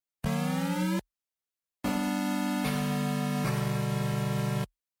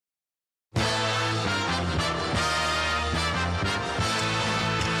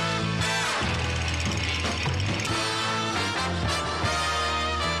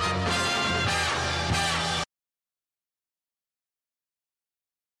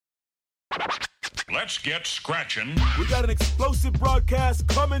Let's get scratching. We got an explosive broadcast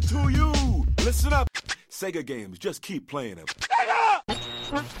coming to you. Listen up. Sega games, just keep playing them.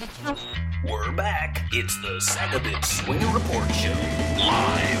 Sega! We're back. It's the Sega Swinging Report Show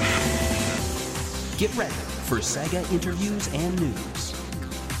live. Get ready for Sega interviews and news.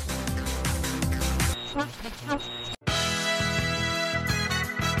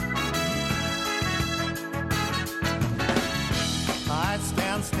 I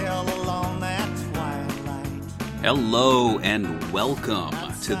stand still alone that twilight. Hello and welcome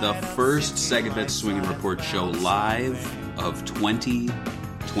to the first Sega Swinging Report Show live of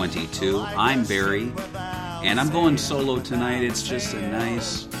 2022. I'm Barry, and I'm going solo tonight. It's just a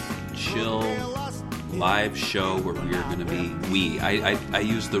nice, chill, live show where we're going to be I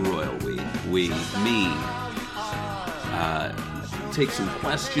use the royal me. Take some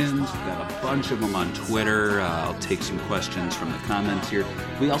questions. We've got a bunch of them on Twitter. I'll take some questions from the comments here.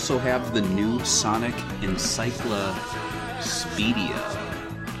 We also have the new Sonic Encyclopedia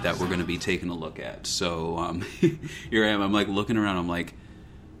that we're going to be taking a look at. So here I am. I'm like looking around. I'm like,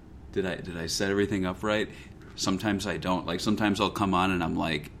 did I set everything up right? Sometimes I don't. Like sometimes I'll come on and I'm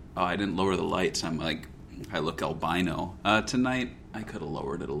like, oh, I didn't lower the lights. I'm like, I look albino. Tonight I could have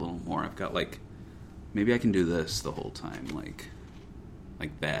lowered it a little more. I've got like, maybe I can do this the whole time, like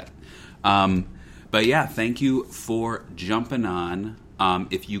that. But yeah, thank you for jumping on.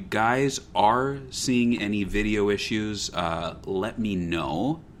 If you guys are seeing any video issues, let me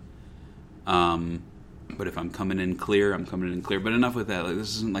know. But if I'm coming in clear, I'm coming in clear. But enough with that. Like,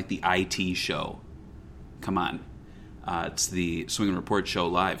 this isn't like the IT show. Come on. It's the Swinging Report Show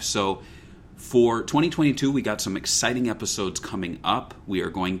live. So for 2022, we got some exciting episodes coming up. We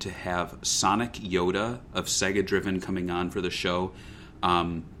are going to have Sonic Yoda of Sega Driven coming on for the show.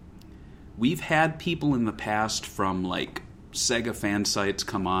 We've had people in the past from like Sega fan sites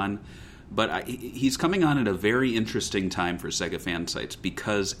come on, but he's coming on at a very interesting time for Sega fan sites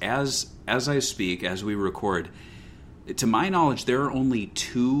because as I speak, as we record, to my knowledge, there are only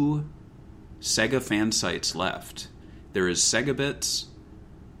two Sega fan sites left. There is Sega Bits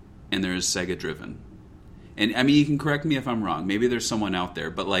and there is Sega Driven. And I mean, you can correct me if I'm wrong. Maybe there's someone out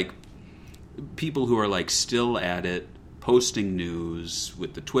there, but like people who are like still at it, posting news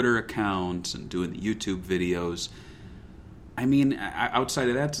with the Twitter accounts and doing the YouTube videos. I mean, outside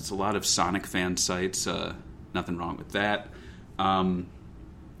of that, it's a lot of Sonic fan sites. Nothing wrong with that.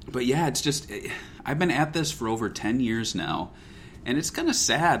 But yeah, it's just, I've been at this for over 10 years now, and it's kind of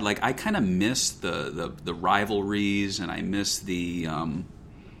sad. Like, I kind of miss the rivalries, and I miss the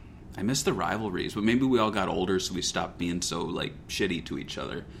rivalries. But maybe we all got older, so we stopped being so, like, shitty to each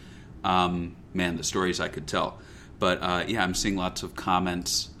other. Man, the stories I could tell. But yeah, I'm seeing lots of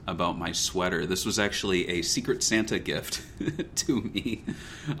comments about my sweater. This was actually a Secret Santa gift to me.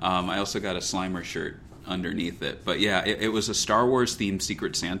 I also got a Slimer shirt underneath it. But yeah, it was a Star Wars themed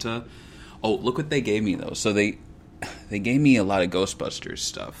Secret Santa. Oh, look what they gave me though. So they gave me a lot of Ghostbusters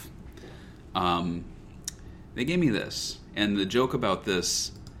stuff. They gave me this, and the joke about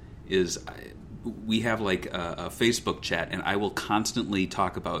this is we have like a Facebook chat, and I will constantly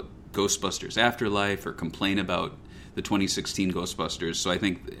talk about Ghostbusters Afterlife or complain about the 2016 Ghostbusters. So I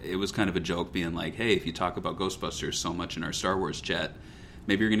think it was kind of a joke being like, hey, if you talk about Ghostbusters so much in our Star Wars chat,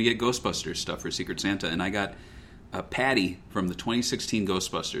 maybe you're going to get Ghostbusters stuff for Secret Santa. And I got a Patty from the 2016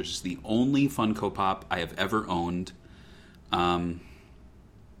 Ghostbusters. It's the only Funko Pop I have ever owned. I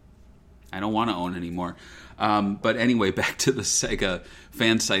don't want to own anymore. But anyway, back to the Sega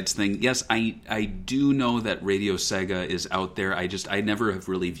fan sites thing. Yes, I do know that Radio Sega is out there. I never have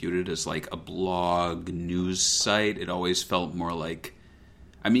really viewed it as like a blog news site. It always felt more like,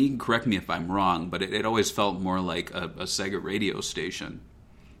 I mean, you can correct me if I'm wrong, but it always felt more like a Sega radio station.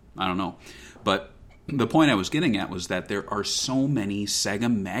 I don't know. But the point I was getting at was that there are so many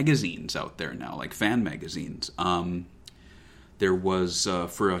Sega magazines out there now, like fan magazines. There was,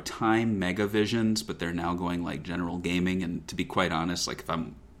 for a time, Megavisions, but they're now going like General Gaming. And to be quite honest, like if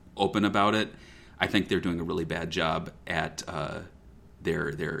I'm open about it, I think they're doing a really bad job at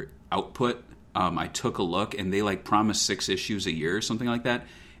their output. I took a look, and they like promise 6 issues a year or something like that.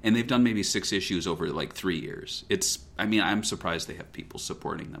 And they've done maybe 6 issues over like 3 years. I'm surprised they have people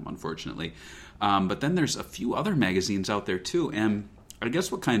supporting them, unfortunately. But then there's a few other magazines out there too. And I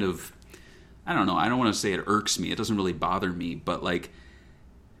guess what kind of, I don't know, I don't want to say it irks me. It doesn't really bother me, but like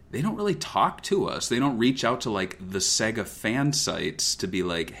they don't really talk to us. They don't reach out to like the Sega fan sites to be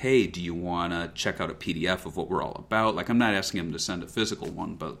like, hey, do you want to check out a PDF of what we're all about? Like, I'm not asking them to send a physical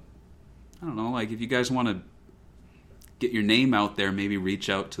one, but I don't know, like if you guys want to get your name out there, maybe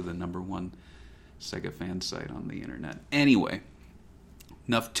reach out to the #1 Sega fan site on the internet. Anyway,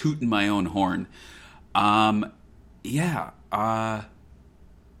 enough tooting my own horn. Yeah.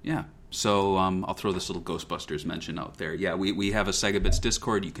 Yeah. So I'll throw this little Ghostbusters mention out there. Yeah, we have a Sega Bits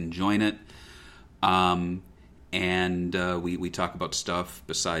Discord. You can join it. And we talk about stuff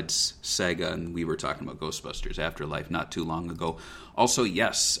besides Sega, and we were talking about Ghostbusters Afterlife not too long ago. Also,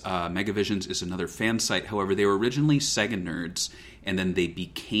 yes, Megavisions is another fan site. However, they were originally Sega Nerds, and then they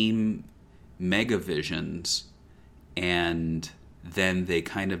became Megavisions, and then they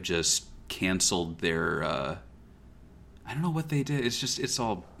kind of just canceled their... I don't know what they did. It's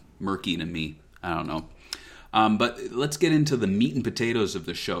all murky to me. I don't know. But let's get into the meat and potatoes of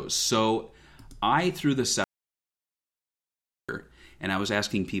the show. So I threw this out, and I was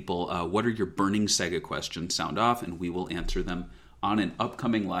asking people, what are your burning Sega questions? Sound off, and we will answer them on an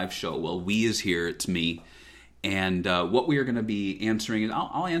upcoming live show. Well, we is here. It's me. And what we are going to be answering, and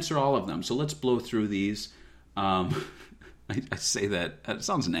I'll answer all of them. So let's blow through these. I say that. It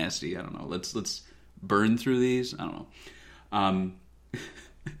sounds nasty. I don't know. Let's burn through these. I don't know.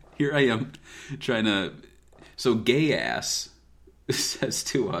 Here I am trying to... So Gay Ass says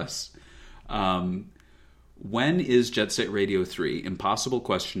to us... when is Jet Set Radio 3? Impossible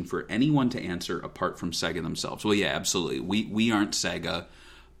question for anyone to answer apart from Sega themselves. Well, yeah, absolutely. We aren't Sega.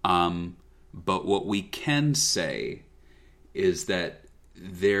 But what we can say is that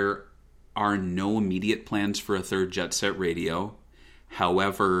there are no immediate plans for a third Jet Set Radio.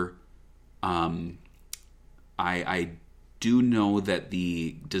 However, I do know that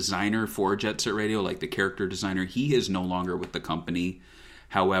the designer for Jet Set Radio, like the character designer, he is no longer with the company.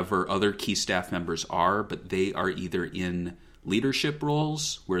 However, other key staff members are, but they are either in leadership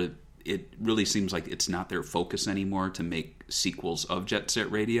roles where it really seems like it's not their focus anymore to make sequels of Jet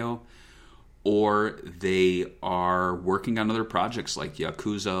Set Radio, or they are working on other projects like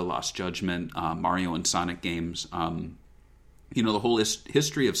Yakuza, Lost Judgment, Mario and Sonic games. The whole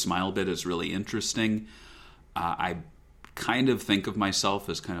history of Smilebit is really interesting. I kind of think of myself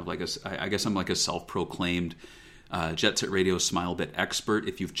as kind of like I guess I'm like a self-proclaimed Jet Set Radio Smilebit expert.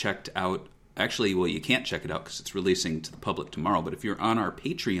 If you've checked out, actually, well, you can't check it out because it's releasing to the public tomorrow, but if you're on our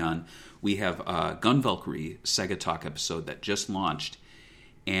Patreon, we have a Gun Valkyrie Sega Talk episode that just launched,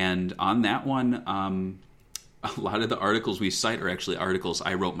 and on that one, a lot of the articles we cite are actually articles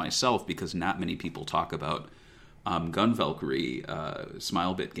I wrote myself because not many people talk about Gun Valkyrie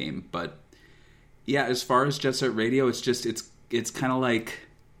Smilebit game. But yeah, as far as Jet Set Radio, it's kind of like...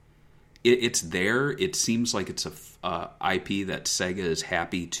 It's there. It seems like it's a IP that Sega is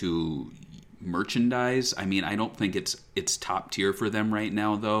happy to merchandise. I mean, I don't think it's top tier for them right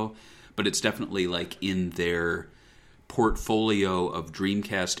now, though. But it's definitely like in their portfolio of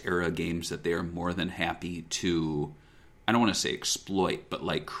Dreamcast era games that they are more than happy to, I don't want to say exploit, but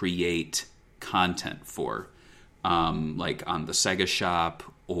like create content for, like on the Sega Shop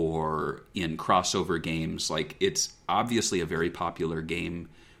or in crossover games. Like, it's obviously a very popular game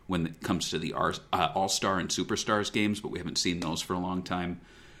when it comes to the All-Star and Superstars games, but we haven't seen those for a long time.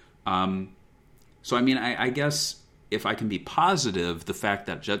 So, I mean, I guess if I can be positive, the fact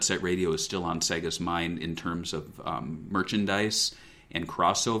that Jet Set Radio is still on Sega's mind in terms of merchandise and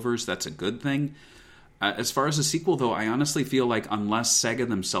crossovers, that's a good thing. As far as a sequel, though, I honestly feel like unless Sega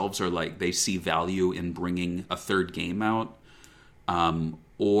themselves are like, they see value in bringing a third game out,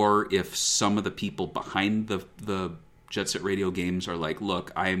 or if some of the people behind the Jet Set Radio games are like,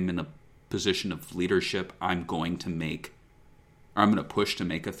 look, I'm in a position of leadership. I'm going to push to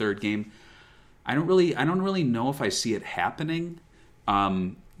make a third game. I don't really know if I see it happening.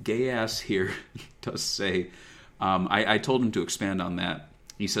 Gay Ass here does say, I told him to expand on that.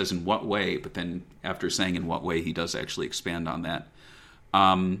 He says, in what way? But then after saying in what way, he does actually expand on that.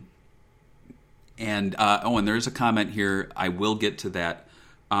 And there is a comment here. I will get to that.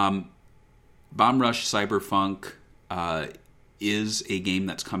 Bomb Rush Cyberpunk is a game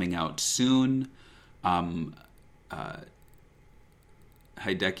that's coming out soon. Hideki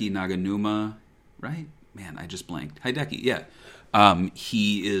Naganuma, right? Man, I just blanked. Hideki, yeah.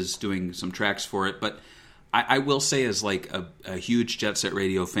 He is doing some tracks for it, but I will say, as like a huge Jet Set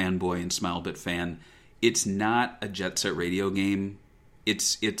Radio fanboy and Smilebit fan, it's not a Jet Set Radio game.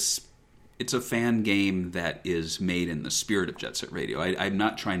 It's a fan game that is made in the spirit of Jet Set Radio. I'm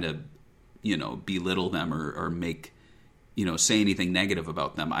not trying to, belittle them or make, say anything negative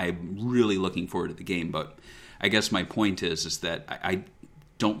about them. I'm really looking forward to the game, but I guess my point is that I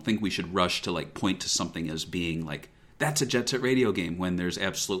don't think we should rush to like point to something as being like, that's a Jet Set Radio game, when there's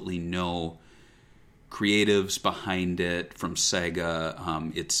absolutely no creatives behind it from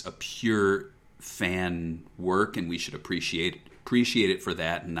Sega. It's a pure fan work, and we should appreciate it for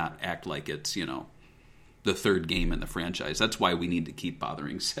that and not act like it's, the third game in the franchise. That's why we need to keep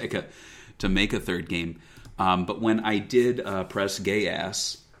bothering Sega to make a third game. But when I did press Gay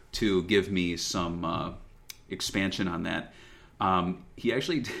Ass to give me some expansion on that, he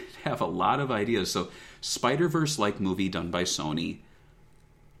actually did have a lot of ideas. So Spider-Verse-like movie done by Sony.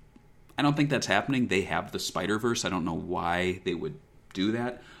 I don't think that's happening. They have the Spider-Verse. I don't know why they would do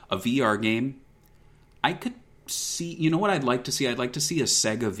that. A VR game. I could see... You know what I'd like to see? I'd like to see a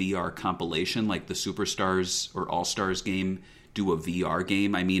Sega VR compilation, like the Superstars or All-Stars game, do a VR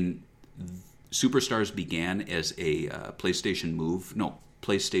game. I mean, Superstars began as a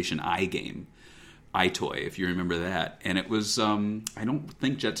PlayStation Eye game. iToy, if you remember that. And it was... I don't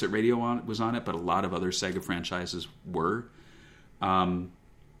think Jet Set Radio was on it, but a lot of other Sega franchises were.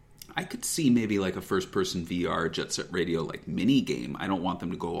 I could see maybe like a first-person VR Jet Set Radio like mini game. I don't want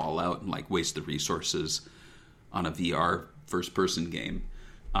them to go all out and like waste the resources on a VR first-person game.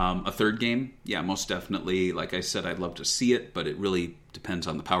 A third game, yeah, most definitely. Like I said, I'd love to see it, but it really depends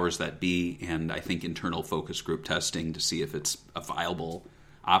on the powers that be, and I think internal focus group testing to see if it's a viable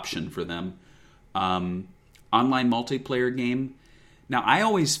option for them. Online multiplayer game. Now, I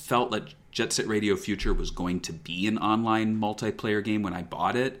always felt that Jet Set Radio Future was going to be an online multiplayer game when I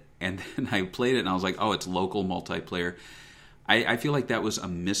bought it, and then I played it and I was like, oh, it's local multiplayer. I feel like that was a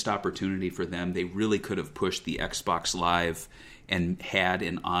missed opportunity for them. They really could have pushed the Xbox Live and had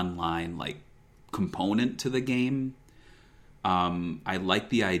an online like component to the game. I like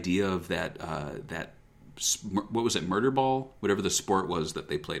the idea of that what was it, Murder Ball? Whatever the sport was that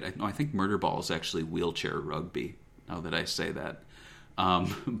they played. I think Murder Ball is actually wheelchair rugby, now that I say that.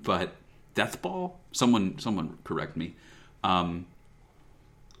 But Death Ball? Someone correct me. But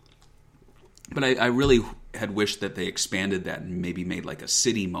I really had wished that they expanded that and maybe made like a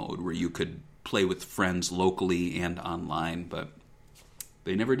city mode where you could play with friends locally and online, but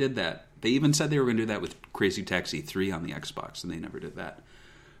they never did that. They even said they were going to do that with Crazy Taxi 3 on the Xbox, and they never did that.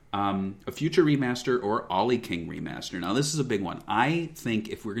 A future remaster or Ollie King remaster. Now, this is a big one. I think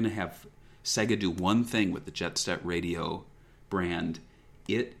if we're going to have Sega do one thing with the Jet Set Radio brand,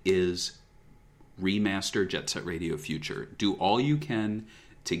 it is remaster Jet Set Radio Future. Do all you can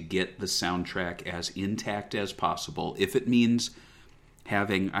to get the soundtrack as intact as possible. If it means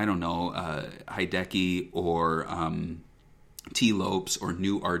having, I don't know, Hideki or T. Lopes or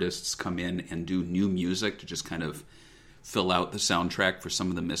new artists come in and do new music to just kind of fill out the soundtrack for some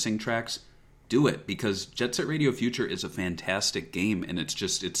of the missing tracks, do it. Because Jet Set Radio Future is a fantastic game, and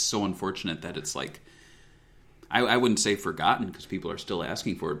it's so unfortunate that it's like, I wouldn't say forgotten because people are still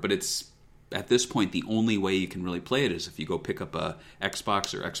asking for it, but it's, at this point, the only way you can really play it is if you go pick up a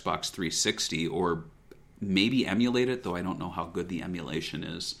Xbox or Xbox 360 or maybe emulate it, though I don't know how good the emulation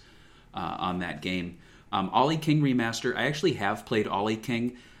is on that game. Ollie King Remaster, I actually have played Ollie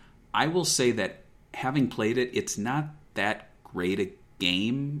King. I will say that having played it, it's not that great a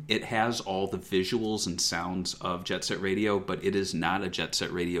game. It has all the visuals and sounds of Jet Set Radio, but it is not a Jet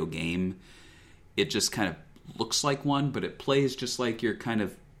Set Radio game. It just kind of looks like one, but it plays just like your kind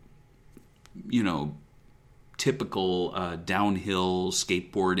of, typical downhill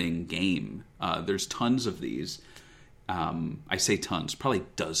skateboarding game. There's tons of these. I say tons, probably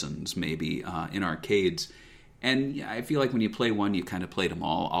dozens maybe in arcades. And yeah, I feel like when you play one, you kind of played them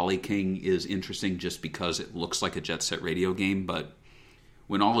all. Ollie King is interesting just because it looks like a Jet Set Radio game, but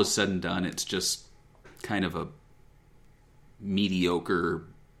when all is said and done, it's just kind of a mediocre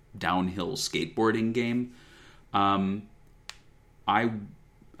downhill skateboarding game.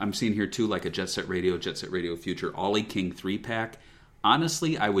 I'm seeing here too, like a Jet Set Radio Future Ollie King 3-pack.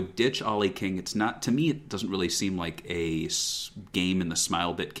 Honestly, I would ditch Ollie King. It's not, to me, it doesn't really seem like a game in the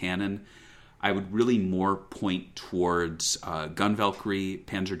Smilebit canon. I would really more point towards Gun Valkyrie,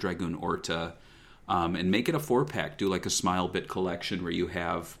 Panzer Dragoon Orta, and make it a 4-pack. Do like a Smilebit collection where you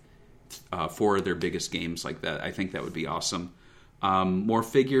have 4 of their biggest games like that. I think that would be awesome. More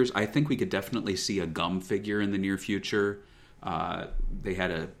figures. I think we could definitely see a Gum figure in the near future. They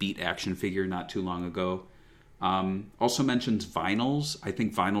had a Beat action figure not too long ago. Also mentions vinyls. I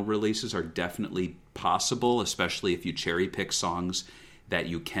think vinyl releases are definitely possible, especially if you cherry pick songs that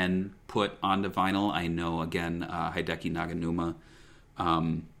you can put onto vinyl. I know, again, Hideki Naganuma,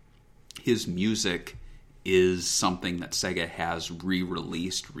 his music is something that Sega has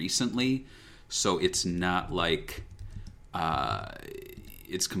re-released recently, so it's not like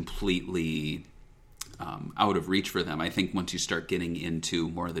it's completely out of reach for them. I think once you start getting into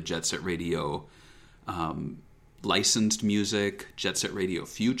more of the Jet Set Radio licensed music, Jet Set Radio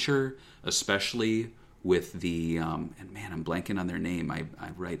Future, especially with the, and man, I'm blanking on their name. I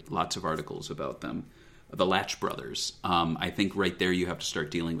write lots of articles about them. The Latch Brothers. I think right there you have to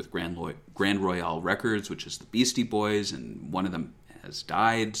start dealing with Grand Royale Records, which is the Beastie Boys, and one of them has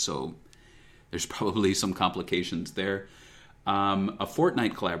died, so there's probably some complications there. A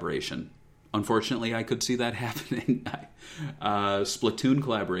Fortnite collaboration. Unfortunately, I could see that happening. Splatoon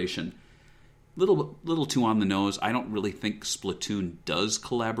collaboration. Little too on the nose. I don't really think Splatoon does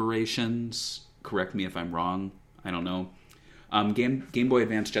collaborations. Correct me if I'm wrong. I don't know. Game Boy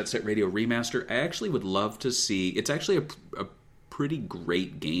Advance Jet Set Radio Remaster. I actually would love to see... It's actually a pretty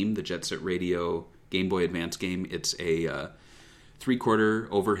great game, the Jet Set Radio Game Boy Advance game. It's a 3/4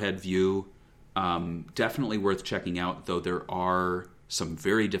 overhead view. Definitely worth checking out, though there are some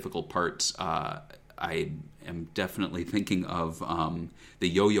very difficult parts. I am definitely thinking of the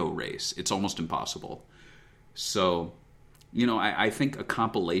yo-yo race. It's almost impossible. So, I think a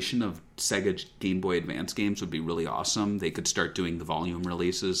compilation of Sega Game Boy Advance games would be really awesome. They could start doing the volume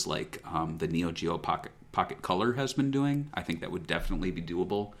releases like the Neo Geo Pocket Color has been doing. I think that would definitely be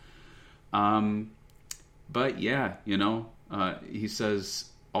doable. But yeah, he says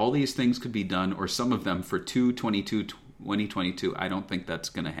all these things could be done, or some of them, for 2022. I don't think that's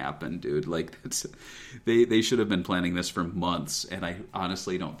going to happen, dude. Like, they should have been planning this for months, and I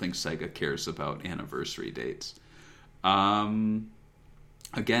honestly don't think Sega cares about anniversary dates. Again,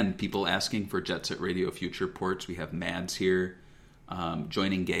 people asking for Jet Set Radio Future ports. We have Mads here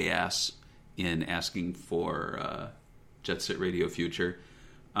joining Gay Ass in asking for Jet Set Radio Future.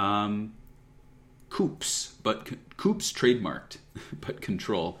 Coops trademarked, but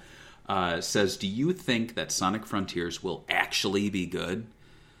Control says, do you think that Sonic Frontiers will actually be good?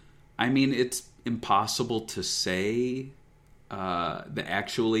 I mean, it's impossible to say. The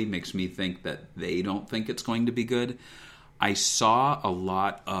actually makes me think that they don't think it's going to be good. I saw a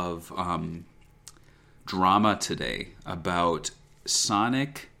lot of drama today about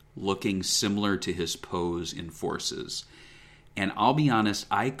Sonic looking similar to his pose in Forces. And I'll be honest,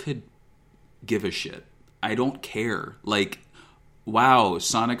 I could give a shit. I don't care. Like, wow,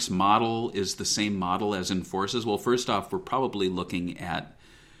 Sonic's model is the same model as in Forces. Well, first off, we're probably looking at,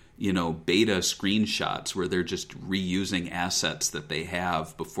 beta screenshots where they're just reusing assets that they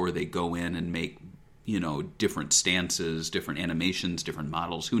have before they go in and make, different stances, different animations, different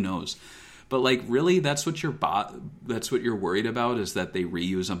models. Who knows? But like, really, that's what you're worried about, is that they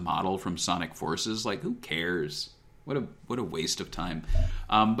reuse a model from Sonic Forces? Like, who cares? What a waste of time.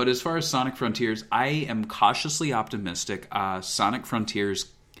 But as far as Sonic Frontiers, I am cautiously optimistic. Sonic Forces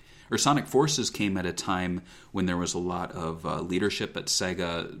came at a time when there was a lot of leadership at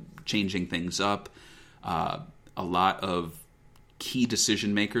Sega changing things up. A lot of key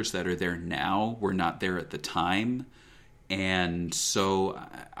decision makers that are there now were not there at the time. And so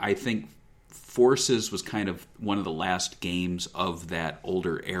I think Forces was kind of one of the last games of that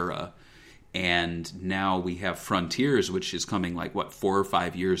older era. And now we have Frontiers, which is coming 4 or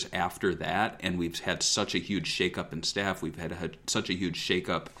 5 years after that. And we've had such a huge shakeup in staff. We've had such a huge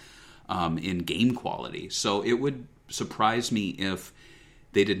shakeup in game quality. So it would surprise me if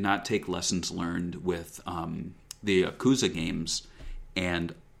they did not take lessons learned with the Yakuza games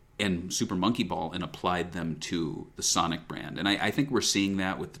and Super Monkey Ball and applied them to the Sonic brand. And I think we're seeing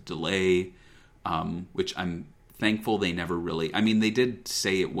that with the delay, which I'm thankful they never really... I mean, they did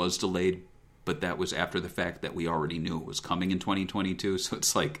say it was delayed, but that was after the fact that we already knew it was coming in 2022. So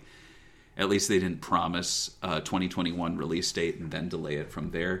it's like, at least they didn't promise a 2021 release date and then delay it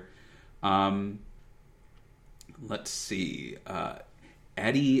from there. Let's see.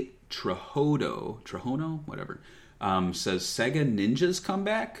 Eddie Trajono, whatever, says, Sega Ninja's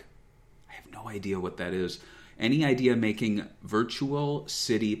comeback? I have no idea what that is. Any idea making Virtual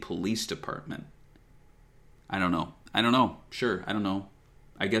City Police Department? I don't know. Sure, I don't know.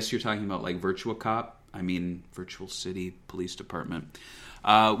 I guess you're talking about Virtua Cop. I mean, Virtual City Police Department.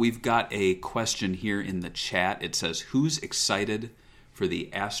 We've got a question here in the chat. It says, who's excited for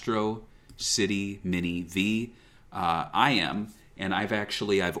the Astro City Mini V? I am, and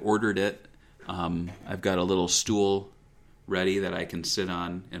I've ordered it. I've got a little stool ready that I can sit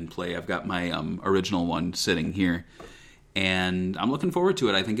on and play. I've got my original one sitting here, and I'm looking forward to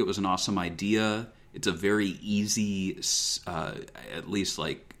it. I think it was an awesome idea. It's a very easy, at least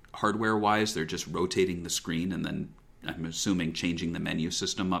hardware-wise, they're just rotating the screen and then, I'm assuming, changing the menu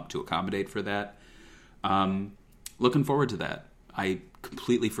system up to accommodate for that. Looking forward to that. I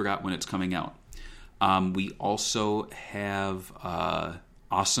completely forgot when it's coming out. We also have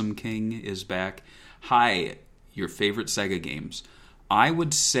Awesome King is back. Hi, your favorite Sega games. I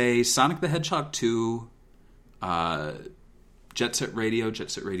would say Sonic the Hedgehog 2, Jet Set Radio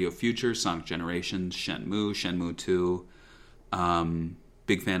Future, Sonic Generations, Shenmue 2,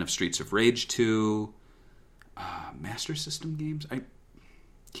 big fan of Streets of Rage 2, Master System games.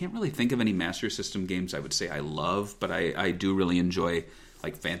 can't really think of any Master System games I would say I love, but I do really enjoy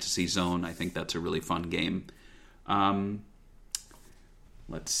like Fantasy Zone. I think that's a really fun game.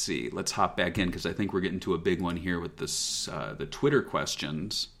 Let's see. Let's hop back in because I think we're getting to a big one here with this the Twitter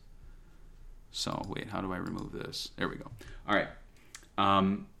questions. So wait, how do I remove this? There we go. All right.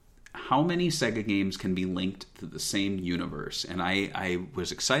 How many Sega games can be linked to the same universe? And I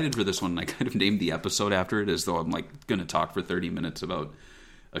was excited for this one, and I kind of named the episode after it as though I'm like going to talk for 30 minutes about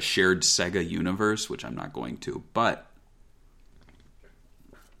a shared Sega universe, which I'm not going to. But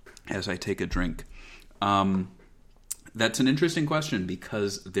as I take a drink, that's an interesting question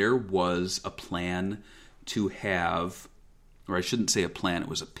because there was a plan to have, or I shouldn't say a plan, it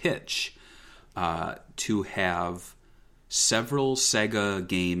was a pitch to have several Sega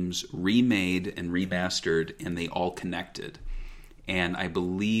games remade and remastered, and they all connected. And I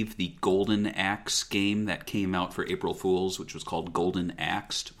believe the Golden Axe game that came out for April Fools, which was called Golden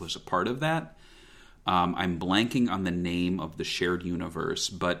Axed, was a part of that. I'm blanking on the name of the shared universe,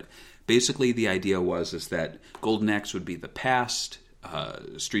 but basically the idea is that Golden Axe would be the past,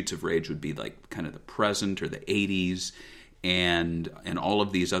 Streets of Rage would be like kind of the present or the 80s, and all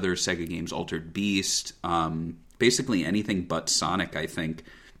of these other Sega games, Altered Beast, basically anything but Sonic, I think,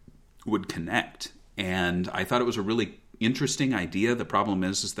 would connect. And I thought it was a really interesting idea. The problem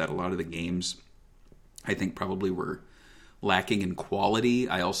is that a lot of the games, I think, probably were lacking in quality.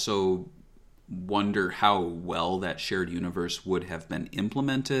 I also wonder how well that shared universe would have been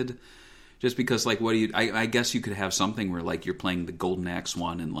implemented. Just because, like, I guess you could have something where, like, you're playing the Golden Axe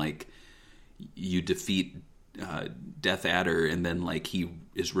one and, like, you defeat Death Adder, and then like he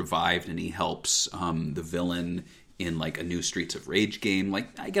is revived and he helps the villain in like a new Streets of Rage game.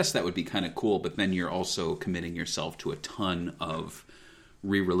 Like, I guess that would be kind of cool, but then you're also committing yourself to a ton of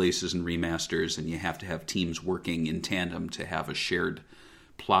re-releases and remasters, and you have to have teams working in tandem to have a shared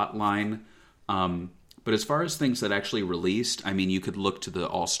plot line. But as far as things that actually released, I mean, you could look to the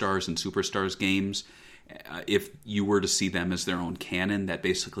All-Stars and Superstars games. If you were to see them as their own canon, that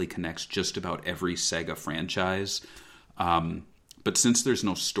basically connects just about every Sega franchise. But since there's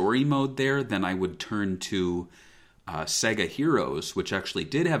no story mode there, then I would turn to Sega Heroes, which actually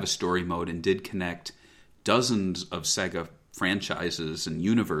did have a story mode and did connect dozens of Sega franchises and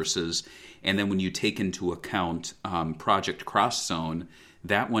universes. And then when you take into account Project Cross Zone,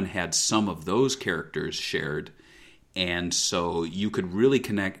 that one had some of those characters shared. And so you could really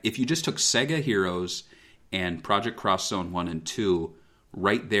connect, if you just took Sega Heroes and Project Cross Zone 1 and 2,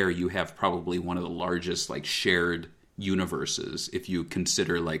 right there you have probably one of the largest like shared universes, if you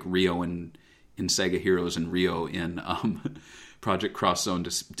consider like Ryo in Sega Heroes and Ryo in Project Cross Zone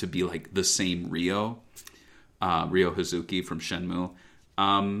to be like the same Ryo Hazuki from Shenmue.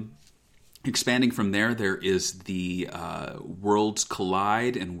 Expanding from there is the Worlds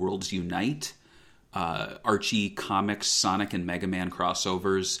Collide and Worlds Unite, Archie Comics Sonic and Mega Man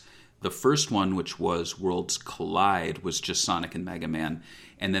crossovers. The first one, which was Worlds Collide, was just Sonic and Mega Man.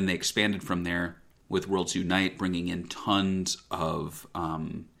 And then they expanded from there with Worlds Unite, bringing in tons of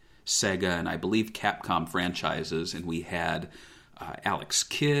Sega and I believe Capcom franchises. And we had Alex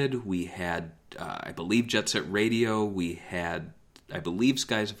Kidd, we had, I believe, Jet Set Radio, we had, I believe,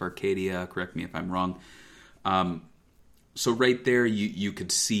 Skies of Arcadia, correct me if I'm wrong. So right there, you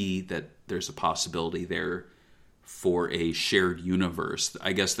could see that there's a possibility there for a shared universe.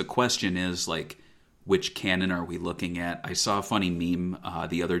 I guess the question is, like, which canon are we looking at? I saw a funny meme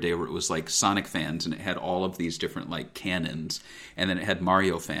the other day where it was like Sonic fans, and it had all of these different like canons, and then it had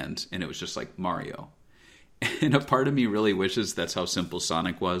Mario fans, and it was just like Mario. And a part of me really wishes that's how simple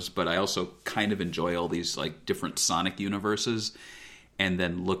Sonic was, but I also kind of enjoy all these like different Sonic universes, and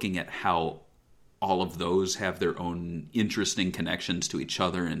then looking at how all of those have their own interesting connections to each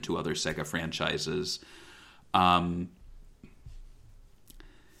other and to other Sega franchises.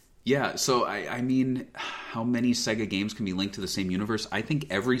 Yeah, so I mean, how many Sega games can be linked to the same universe? I think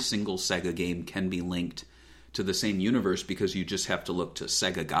every single Sega game can be linked to the same universe because you just have to look to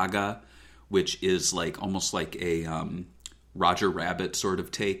Sega Gaga, which is like almost like a Roger Rabbit sort of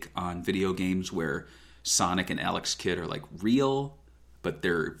take on video games where Sonic and Alex Kidd are like real, but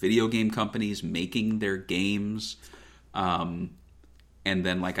they're video game companies making their games. And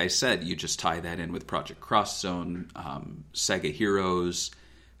then, like I said, you just tie that in with Project Cross Zone, Sega Heroes,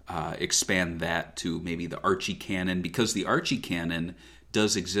 expand that to maybe the Archie canon, because the Archie canon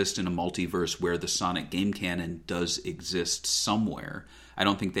does exist in a multiverse where the Sonic game canon does exist somewhere. I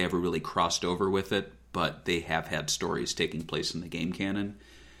don't think they ever really crossed over with it, but they have had stories taking place in the game canon.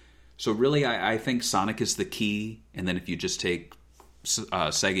 So really, I think Sonic is the key, and then if you just take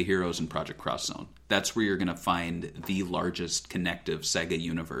Sega Heroes and Project Cross Zone. That's where you're going to find the largest connective Sega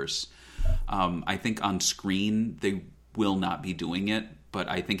universe. I think on screen they will not be doing it, but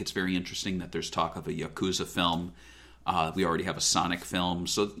I think it's very interesting that there's talk of a Yakuza film. We already have a Sonic film,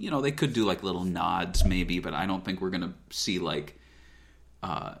 so they could do like little nods maybe, but I don't think we're going to see like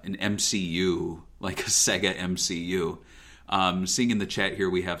an MCU, like a Sega MCU. Seeing in the chat here,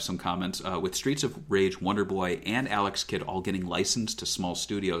 we have some comments. With Streets of Rage, Wonder Boy, and Alex Kidd all getting licensed to small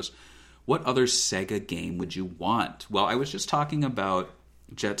studios, what other Sega game would you want? Well, I was just talking about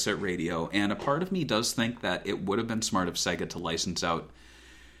Jet Set Radio, and a part of me does think that it would have been smart of Sega to license out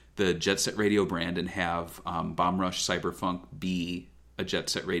the Jet Set Radio brand and have Bomb Rush Cyberpunk be a Jet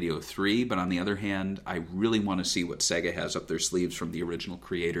Set Radio 3, but on the other hand, I really want to see what Sega has up their sleeves from the original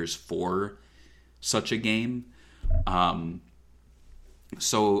creators for such a game.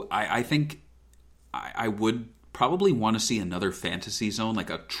 So I think I would probably want to see another Fantasy Zone, like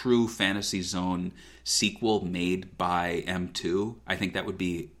a true Fantasy Zone sequel made by M2. I think that would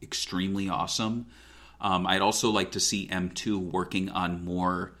be extremely awesome. I'd also like to see M2 working on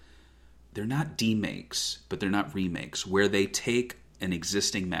more, they're not demakes, but they're not remakes, where they take an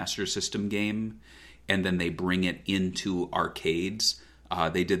existing Master System game and then they bring it into arcades.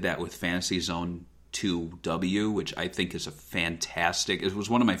 They did that with Fantasy Zone 2W, which I think is a fantastic, it was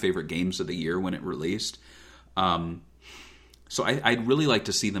one of my favorite games of the year when it released. So I'd really like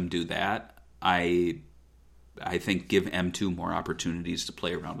to see them do that. I think give M2 more opportunities to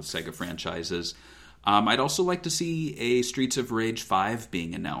play around with Sega franchises. I'd also like to see a Streets of Rage 5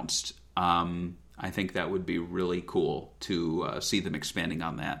 being announced. I think that would be really cool to see them expanding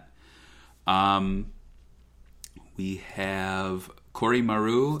on that. We have Corey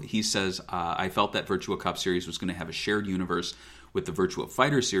Maru. He says, I felt that Virtua Cop series was going to have a shared universe with the Virtua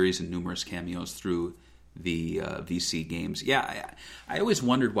Fighter series and numerous cameos through the VC games. Yeah, I always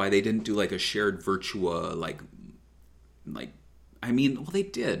wondered why they didn't do like a shared Virtua, they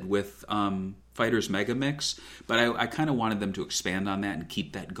did with Fighters Mega Mix, but I kind of wanted them to expand on that and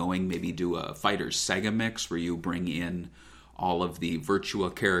keep that going. Maybe do a Fighters Sega Mix where you bring in all of the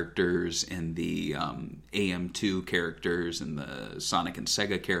Virtua characters and the AM2 characters and the Sonic and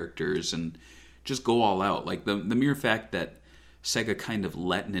Sega characters and just go all out. Like the mere fact that Sega kind of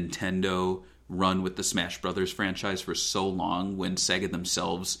let Nintendo run with the Smash Brothers franchise for so long when Sega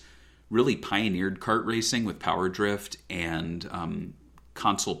themselves really pioneered kart racing with Power Drift and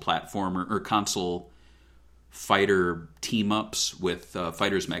console platformer or console fighter team ups with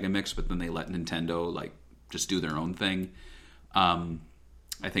Fighters Mega Mix, but then they let Nintendo like just do their own thing. I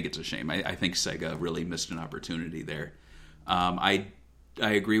think it's a shame. I think Sega really missed an opportunity there. I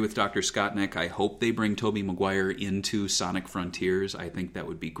agree with Dr. Scottnick. I hope they bring Tobey Maguire into Sonic Frontiers. I think that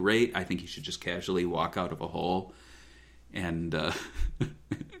would be great. I think he should just casually walk out of a hole and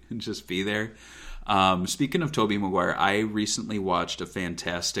just be there. Speaking of Tobey Maguire, I recently watched a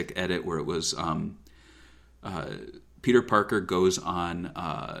fantastic edit where it was Peter Parker goes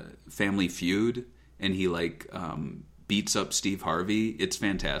on Family Feud and he beats up Steve Harvey. It's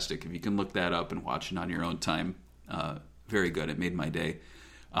fantastic. If you can look that up and watch it on your own time, very good. It made my day.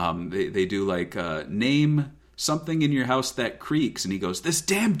 They do name something in your house that creaks, and he goes, "This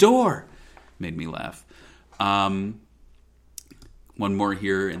damn door." Made me laugh. One more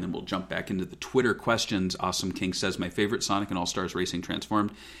here, and then we'll jump back into the Twitter questions. Awesome King says, my favorite Sonic and All-Stars Racing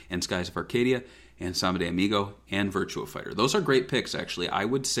Transformed, and Skies of Arcadia, and Samba de Amigo, and Virtua Fighter. Those are great picks, actually. I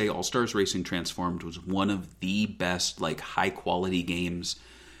would say All-Stars Racing Transformed was one of the best, high-quality games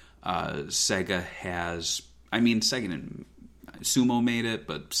Sega has. I mean, Sega and Sumo made it,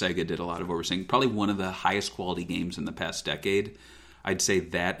 but Sega did a lot of overseeing. Probably one of the highest-quality games in the past decade. I'd say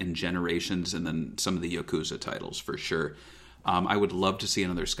that in Generations, and then some of the Yakuza titles, for sure. I would love to see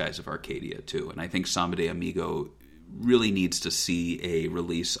another Skies of Arcadia, too. And I think Samba de Amigo really needs to see a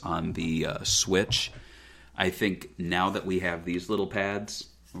release on the Switch. I think now that we have these little pads,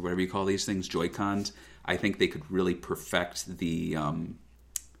 or whatever you call these things, Joy-Cons, I think they could really perfect the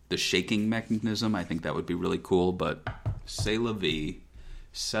shaking mechanism. I think that would be really cool, but c'est la vie.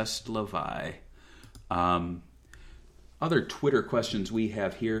 C'est la vie. Other Twitter questions we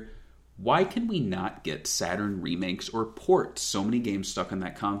have here. Why can we not get Saturn remakes or ports? So many games stuck on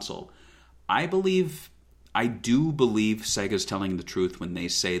that console. I do believe Sega's telling the truth when they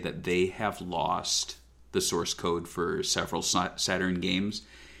say that they have lost the source code for several Saturn games.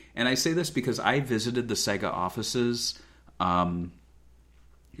 And I say this because I visited the Sega offices well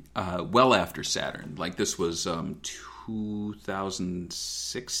after Saturn. This was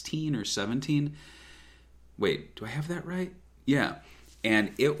 2016 or 17. Wait, do I have that right? Yeah.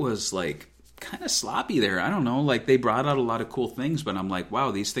 And it was kind of sloppy there. I don't know. Like, they brought out a lot of cool things, but I'm like,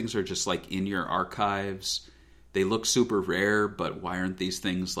 wow, these things are just like in your archives. They look super rare, but why aren't these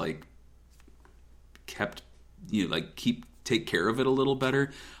things like kept, take care of it a little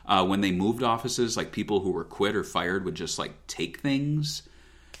better? When they moved offices, like, people who were quit or fired would just like take things,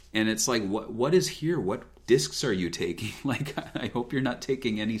 and it's like, what is here? What discs are you taking? Like, I hope you're not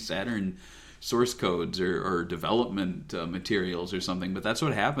taking any Saturn source codes or development materials or something. But that's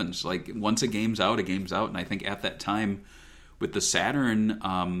what happens. Like, once a game's out, and I think at that time with the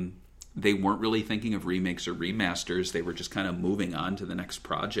Saturn, they weren't really thinking of remakes or remasters. They were just kind of moving on to the next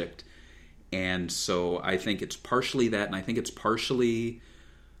project. And so I think it's partially that, and I think it's partially,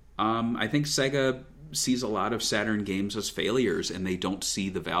 I think Sega sees a lot of Saturn games as failures, and they don't see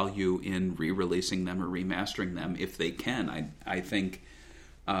the value in re-releasing them or remastering them if they can. I think,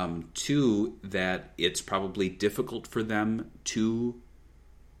 too, that it's probably difficult for them to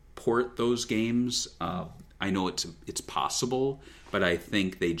port those games. I know it's possible, but I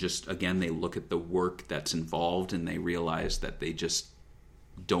think they just, again, they look at the work that's involved and they realize that they just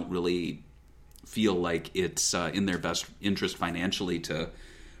don't really feel like it's in their best interest financially to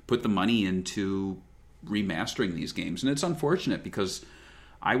put the money into remastering these games. And it's unfortunate because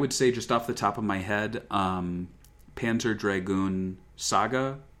I would say, just off the top of my head, Panzer Dragoon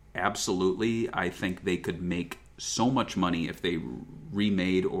Saga, absolutely. I think they could make so much money if they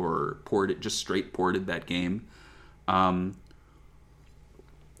remade or straight ported that game. I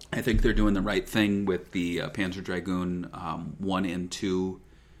think they're doing the right thing with the Panzer Dragoon 1 and 2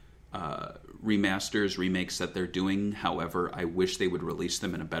 remakes that they're doing. However, I wish they would release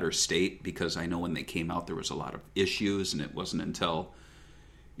them in a better state, because I know when they came out there was a lot of issues, and it wasn't until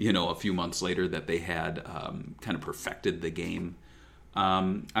a few months later that they had kind of perfected the game.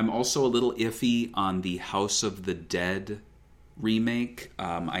 I'm also a little iffy on the House of the Dead remake.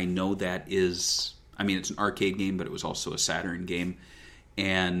 I know it's an arcade game, but it was also a Saturn game.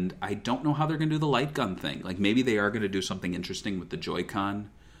 And I don't know how they're going to do the light gun thing. Like, maybe they are going to do something interesting with the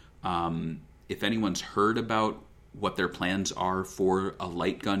Joy-Con. If anyone's heard about what their plans are for a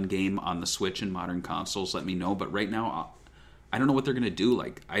light gun game on the Switch and modern consoles, let me know. But right now, I don't know what they're going to do.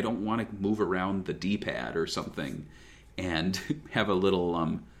 Like, I don't want to move around the D-pad or something and have a little,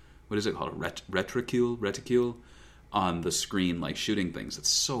 what is it called? A reticule on the screen, like, shooting things. It's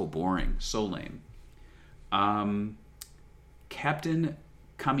so boring, so lame. Captain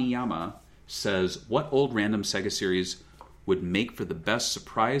Kamiyama says, what old random Sega series would make for the best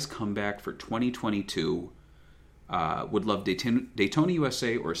surprise comeback for 2022? Would love Daytona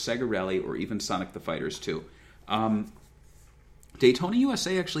USA or Sega Rally or even Sonic the Fighters 2. Daytona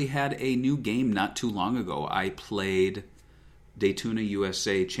USA actually had a new game not too long ago. I played Daytona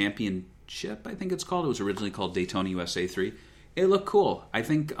USA Championship, I think it's called. It was originally called Daytona USA 3. It looked cool. I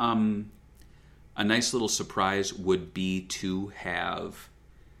think a nice little surprise would be to have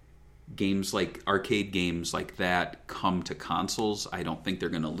games like arcade games like that come to consoles. I don't think they're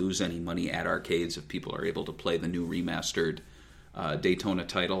going to lose any money at arcades if people are able to play the new remastered Daytona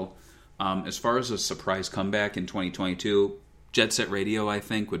title. As far as a surprise comeback in 2022, Jet Set Radio, I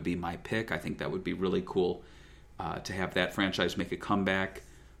think, would be my pick. I think that would be really cool to have that franchise make a comeback.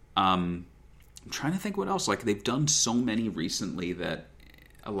 I'm trying to think what else. Like, they've done so many recently that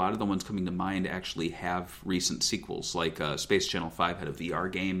a lot of the ones coming to mind actually have recent sequels. Like Space Channel 5 had a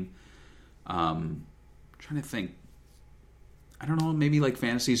VR game. I'm trying to think. I don't know, maybe like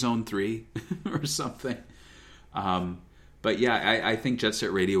Fantasy Zone 3 or something. But yeah, I think Jet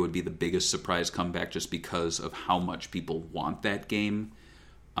Set Radio would be the biggest surprise comeback just because of how much people want that game.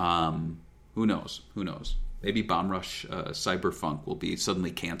 Who knows? Maybe Bomb Rush Cyberfunk will be suddenly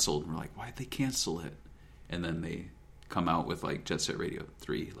canceled. And we're like, why'd they cancel it? And then they come out with like Jet Set Radio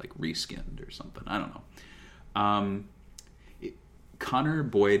 3, like reskinned or something. I don't know. Connor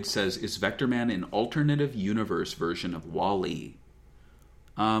Boyd says, is Vector Man an alternative universe version of Wall-E?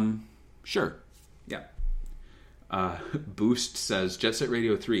 Sure. Yeah. Boost says, Jet Set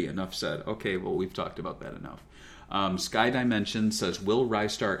Radio 3, enough said. Okay, well, we've talked about that enough. Sky Dimension says, will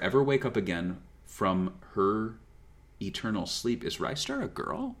Rystar ever wake up again from her eternal sleep? Is Rystar a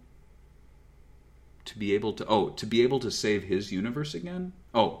girl? To be able to save his universe again?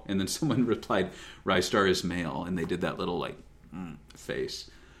 Oh, and then someone replied, Rystar is male, and they did that little, like, face.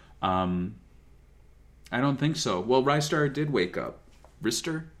 I don't think so. Well, Rystar did wake up.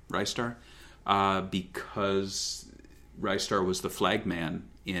 Rystar? Because Rystar was the flagman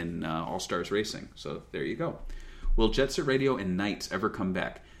in All Stars Racing. So there you go. Will Jet Set Radio and Knights ever come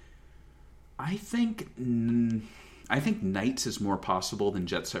back? I think Knights is more possible than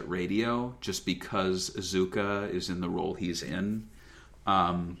Jet Set Radio, just because Iizuka is in the role he's in.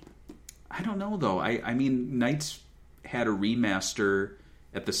 I don't know, though. I mean, Knights had a remaster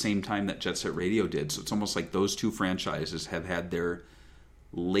at the same time that Jet Set Radio did, so it's almost like those two franchises have had their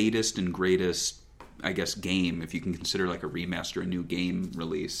latest and greatest, I guess, game, if you can consider like a remaster, a new game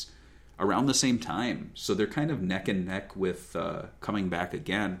release, around the same time. So they're kind of neck and neck with coming back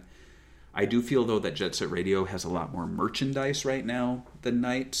again. I do feel, though, that Jet Set Radio has a lot more merchandise right now than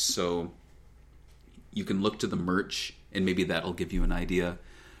Knights, so you can look to the merch, and maybe that'll give you an idea,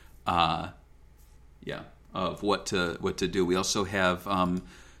 of what to do. We also have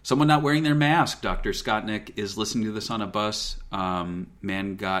someone not wearing their mask. Dr. Scottnick is listening to this on a bus.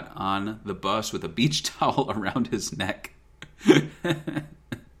 Man got on the bus with a beach towel around his neck.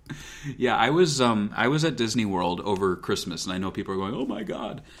 Yeah, I was at Disney World over Christmas, and I know people are going, "Oh my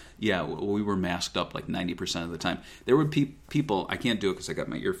God!" Yeah, we were masked up like 90% of the time. There would be people. I can't do it because I got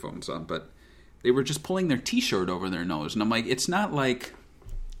my earphones on, but they were just pulling their T-shirt over their nose, and I'm like, it's not like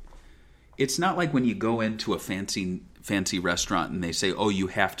when you go into a fancy restaurant and they say, "Oh, you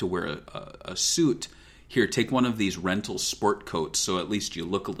have to wear a suit. Here, take one of these rental sport coats, so at least you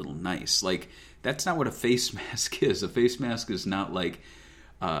look a little nice." Like, that's not what a face mask is. A face mask is not like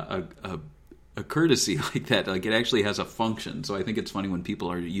a courtesy like that. Like, it actually has a function. So I think it's funny when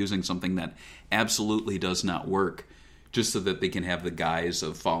people are using something that absolutely does not work just so that they can have the guise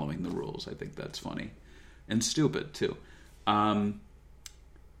of following the rules. I think that's funny and stupid too. What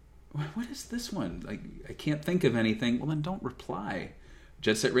is this one? Like, I can't think of anything. Well, then don't reply.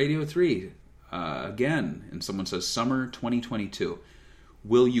 Jet Set Radio 3 again, and someone says summer 2022.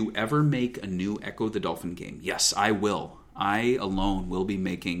 Will you ever make a new Echo the Dolphin game? Yes, I will. I alone will be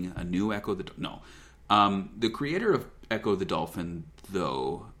making a new Echo the Dolphin. No. The creator of Echo the Dolphin,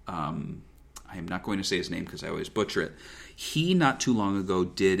 though, I am not going to say his name because I always butcher it. He, not too long ago,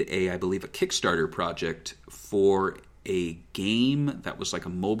 did I believe, a Kickstarter project for a game that was like a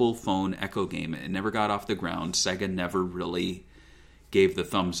mobile phone Echo game. It never got off the ground. Sega never really gave the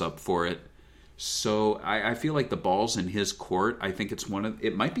thumbs up for it. So I feel like the ball's in his court. I think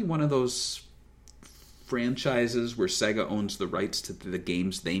it might be one of those franchises where Sega owns the rights to the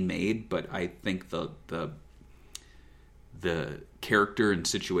games they made, but I think the character and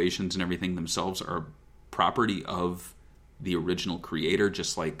situations and everything themselves are property of the original creator,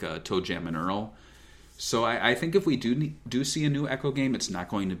 just like Toe Jam and Earl. So I think if we do see a new Echo game, it's not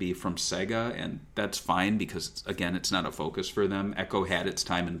going to be from Sega, and that's fine because, again, it's not a focus for them. Echo had its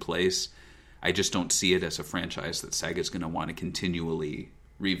time and place. I just don't see it as a franchise that Sega's going to want to continually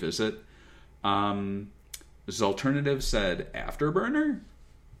revisit. This alternative said Afterburner?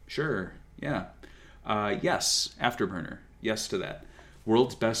 Sure, yeah. Yes, Afterburner. Yes to that.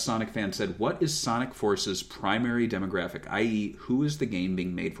 World's Best Sonic Fan said, what is Sonic Force's primary demographic, i.e., who is the game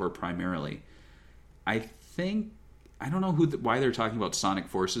being made for primarily? I don't know why they're talking about Sonic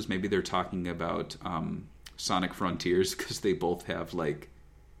Forces. Maybe they're talking about Sonic Frontiers, because they both have, like...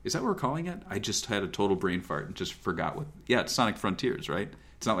 Is that what we're calling it? I just had a total brain fart and just forgot what... Yeah, it's Sonic Frontiers, right?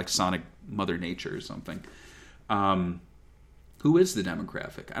 It's not like Sonic Mother Nature or something. Who is the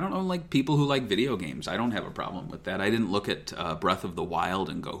demographic? I don't know, like people who like video games. I don't have a problem with that. I didn't look at Breath of the Wild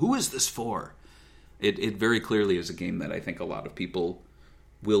and go, who is this for? It very clearly is a game that I think a lot of people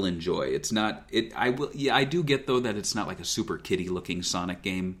will enjoy. It's not... I do get, though, that it's not like a super kiddie-looking Sonic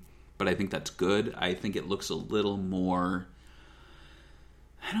game, but I think that's good. I think it looks a little more...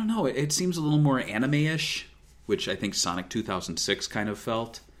 I don't know. It seems a little more anime-ish, which I think Sonic 2006 kind of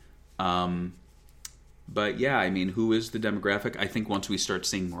felt. But yeah, I mean, who is the demographic? I think once we start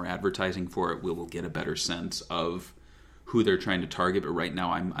seeing more advertising for it, we'll get a better sense of who they're trying to target. But right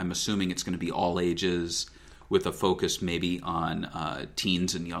now, I'm assuming it's going to be all ages, with a focus maybe on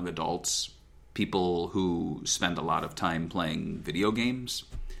teens and young adults, people who spend a lot of time playing video games.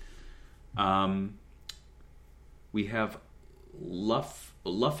 We have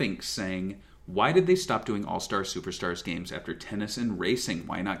Luffink saying, why did they stop doing All-Star Superstars games after tennis and racing?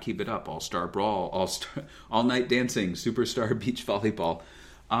 Why not keep it up? All-Star Brawl, All Night Dancing, Superstar Beach Volleyball.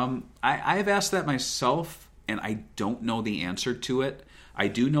 I've asked that myself, and I don't know the answer to it. I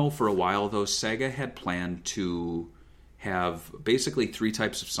do know for a while, though, Sega had planned to have basically 3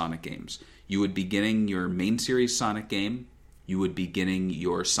 types of Sonic games. You would be getting your main series Sonic game, you would be getting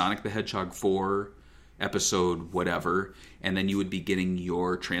your Sonic the Hedgehog 4 episode whatever, and then you would be getting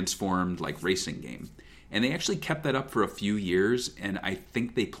your transformed like racing game. And they actually kept that up for a few years, and I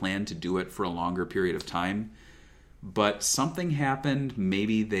think they planned to do it for a longer period of time. But something happened.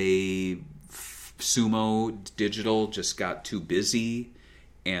 Maybe Sumo Digital just got too busy,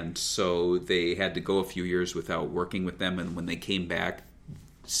 and so they had to go a few years without working with them. And when they came back,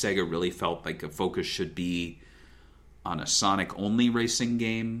 Sega really felt like a focus should be on a Sonic-only racing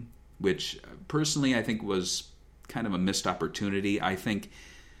game which personally I think was kind of a missed opportunity. I think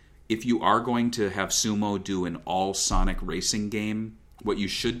if you are going to have Sumo do an all Sonic racing game, what you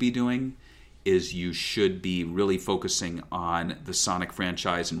should be doing is you should be really focusing on the Sonic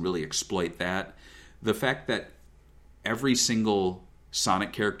franchise and really exploit that. The fact that every single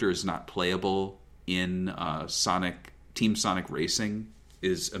Sonic character is not playable in Team Sonic Racing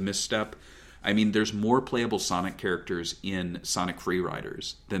is a misstep. I mean, there's more playable Sonic characters in Sonic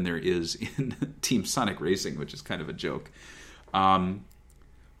Freeriders than there is in Team Sonic Racing, which is kind of a joke.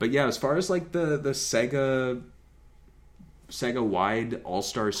 But yeah, as far as like the Sega wide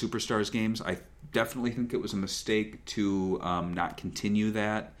All-Star Superstars games, I definitely think it was a mistake to not continue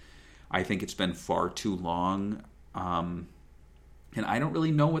that. I think it's been far too long. And I don't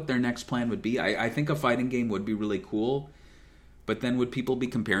really know what their next plan would be. I think a fighting game would be really cool. But then would people be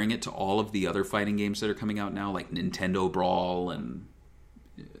comparing it to all of the other fighting games that are coming out now, like Nintendo Brawl and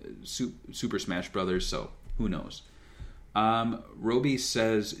Super Smash Brothers? So who knows? Roby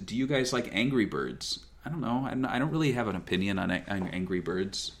says, do you guys like Angry Birds? I don't know. I don't really have an opinion on Angry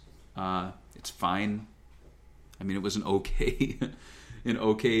Birds. It's fine. I mean, it was an okay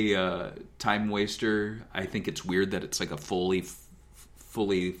time waster. I think it's weird that it's like a fully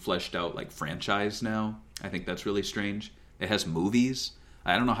fleshed out like franchise now. I think that's really strange. It has movies.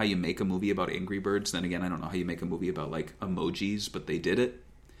 I don't know how you make a movie about Angry Birds. Then again, I don't know how you make a movie about like emojis, but they did it.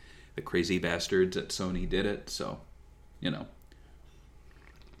 The crazy bastards at Sony did it. So, you know.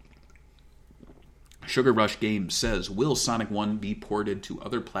 Sugar Rush Games says, will Sonic 1 be ported to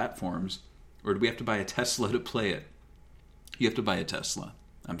other platforms, or do we have to buy a Tesla to play it? You have to buy a Tesla.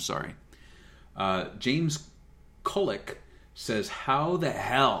 I'm sorry. James Kulik says, how the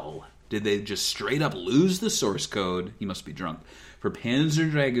hell did they just straight up lose the source code? He must be drunk. For Panzer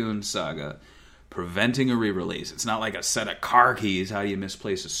Dragoon Saga, preventing a re-release. It's not like a set of car keys. How do you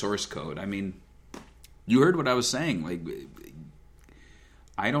misplace a source code? I mean, you heard what I was saying. Like,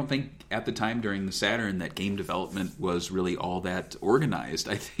 I don't think at the time during the Saturn that game development was really all that organized.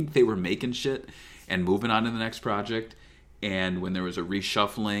 I think they were making shit and moving on to the next project. And when there was a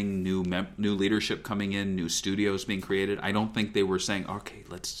reshuffling, new leadership coming in, new studios being created, I don't think they were saying, okay,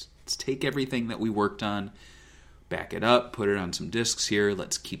 let's take everything that we worked on, back it up, put it on some discs here,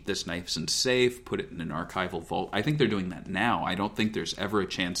 let's keep this nice and safe, put it in an archival vault. I think they're doing that now. I don't think there's ever a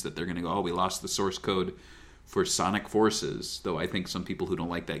chance that they're going to go, oh, we lost the source code for Sonic Forces, though I think some people who don't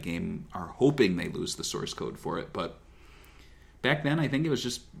like that game are hoping they lose the source code for it. But back then, I think it was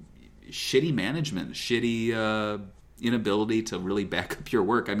just shitty management, shitty inability to really back up your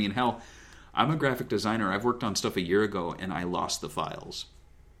work. I mean, hell, I'm a graphic designer. I've worked on stuff a year ago, and I lost the files.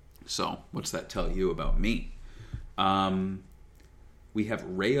 So, what's that tell you about me? We have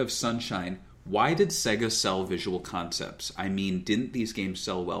Ray of Sunshine. Why did Sega sell Visual Concepts? I mean, didn't these games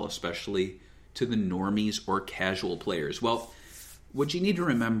sell well, especially to the normies or casual players? Well, what you need to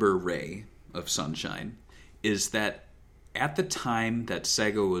remember, Ray of Sunshine, is that at the time that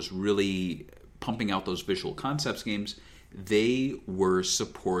Sega was really pumping out those Visual Concepts games, they were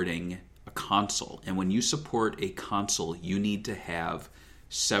supporting a console. And when you support a console, you need to have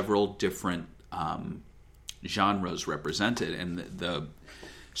several different genres represented. And the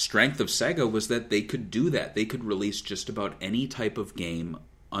strength of Sega was that they could do that. They could release just about any type of game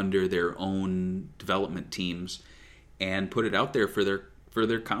under their own development teams and put it out there for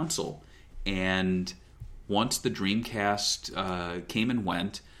their console. And once the Dreamcast came and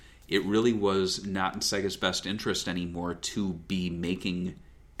went, it really was not in Sega's best interest anymore to be making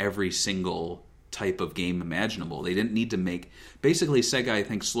every single type of game imaginable. They didn't need to make... Basically, Sega, I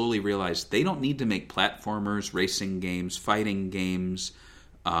think, slowly realized they don't need to make platformers, racing games, fighting games,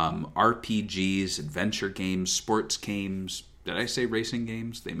 RPGs, adventure games, sports games. Did I say racing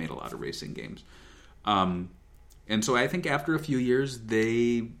games? They made a lot of racing games. And so I think after a few years,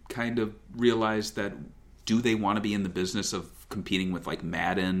 they kind of realized that do they want to be in the business of competing with like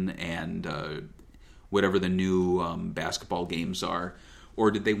Madden and whatever the new basketball games are, or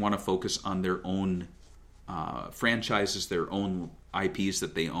did they want to focus on their own franchises, their own IPs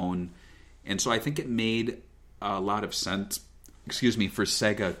that they own? And so I think it made a lot of sense, for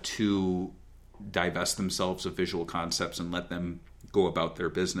Sega to divest themselves of Visual Concepts and let them go about their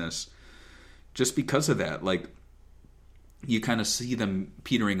business. Just because of that, like, you kind of see them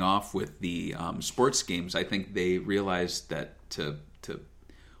petering off with the sports games. I think they realized that to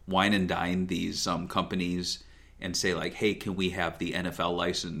wine and dine these companies and say, like, hey, can we have the NFL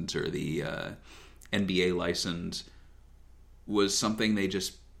license or the NBA license, was something they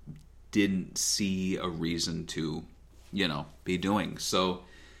just didn't see a reason to, be doing. So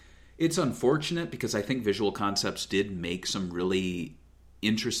it's unfortunate because I think Visual Concepts did make some really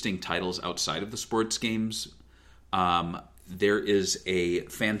interesting titles outside of the sports games, there is a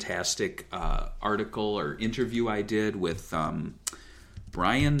fantastic article or interview I did with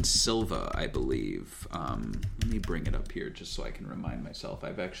Brian Silva, I believe. Let me bring it up here just so I can remind myself.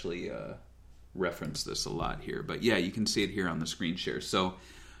 I've actually referenced this a lot here. But yeah, you can see it here on the screen share. So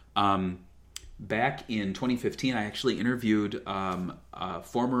back in 2015, I actually interviewed a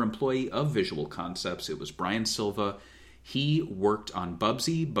former employee of Visual Concepts. It was Brian Silva. He worked on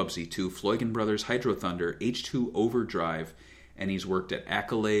Bubsy, Bubsy 2, Floygan Brothers, Hydro Thunder, H2 Overdrive, and he's worked at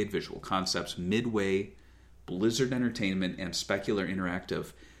Accolade, Visual Concepts, Midway, Blizzard Entertainment, and Specular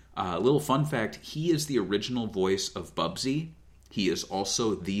Interactive. Little fun fact, he is the original voice of Bubsy. He is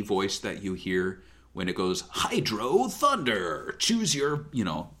also the voice that you hear when it goes, Hydro Thunder, choose your,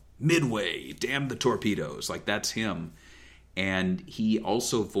 Midway, damn the torpedoes. Like, that's him. And he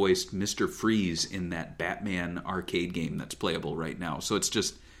also voiced Mr. Freeze in that Batman arcade game that's playable right now. So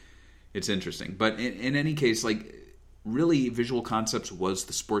it's interesting. But in any case, like, really, Visual Concepts was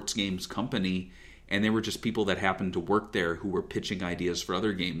the sports games company, and they were just people that happened to work there who were pitching ideas for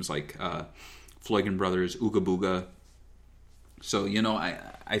other games, like Floygan Brothers, Ooga Booga. So,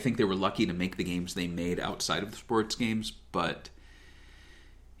 I think they were lucky to make the games they made outside of the sports games. But,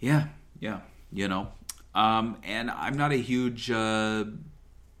 yeah. And I'm not a huge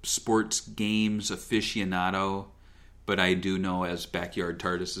sports games aficionado, but I do know, as Backyard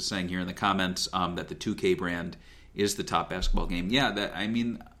TARDIS is saying here in the comments, that the 2K brand is the top basketball game. Yeah,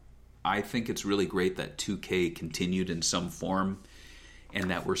 I think it's really great that 2K continued in some form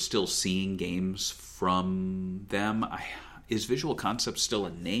and that we're still seeing games from them. Is Visual Concepts still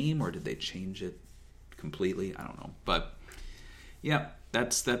a name, or did they change it completely? I don't know. But yeah,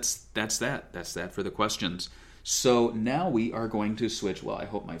 that's that. That's that for the questions. So now we are going to switch. Well, I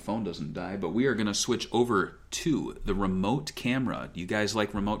hope my phone doesn't die, but we are going to switch over to the remote camera. Do you guys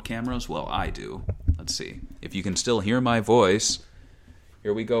like remote cameras? Well, I do. Let's see if you can still hear my voice.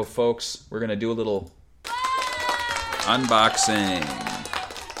 Here we go, folks. We're going to do a little unboxing.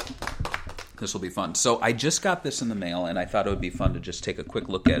 This will be fun. So I just got this in the mail, and I thought it would be fun to just take a quick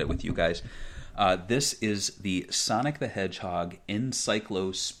look at it with you guys. This is the Sonic the Hedgehog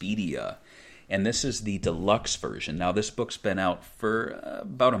Encyclospedia, and this is the deluxe version. Now, this book's been out for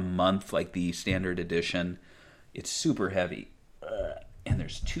about a month, like the standard edition. It's super heavy, and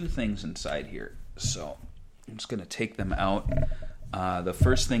there's two things inside here. So I'm just going to take them out. The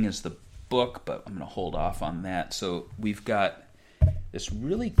first thing is the book, but I'm going to hold off on that. So we've got this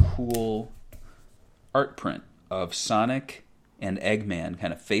really cool art print of Sonic and Eggman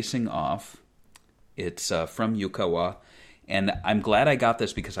kind of facing off. It's from Yukawa, and I'm glad I got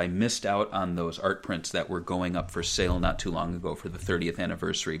this because I missed out on those art prints that were going up for sale not too long ago for the 30th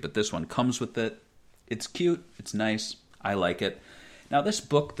anniversary, but this one comes with it. It's cute. It's nice. I like it. Now, this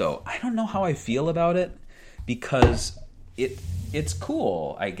book, though, I don't know how I feel about it because it's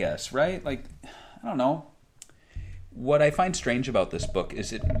cool, I guess, right? Like, I don't know. What I find strange about this book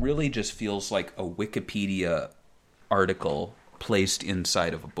is it really just feels like a Wikipedia article placed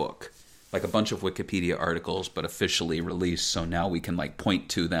inside of a book. Like a bunch of Wikipedia articles, but officially released, so now we can like point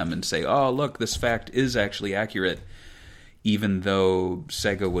to them and say, oh, look, this fact is actually accurate, even though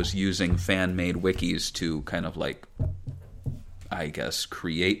Sega was using fan-made wikis to kind of like, I guess,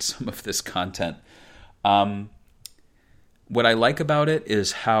 create some of this content. What I like about it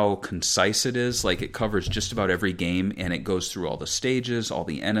is how concise it is. Like, it covers just about every game, and it goes through all the stages, all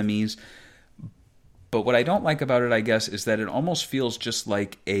the enemies. But what I don't like about it, I guess, is that it almost feels just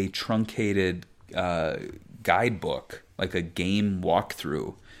like a truncated guidebook, like a game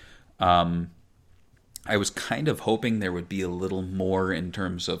walkthrough. I was kind of hoping there would be a little more in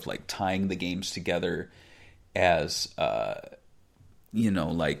terms of like tying the games together as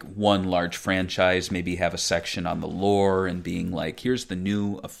like one large franchise, maybe have a section on the lore and being like, here's the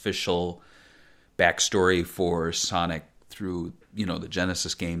new official backstory for Sonic through, the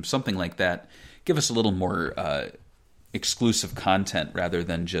Genesis game, something like that. Give us a little more exclusive content rather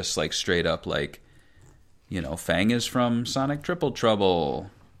than just like straight up like, Fang is from Sonic Triple Trouble.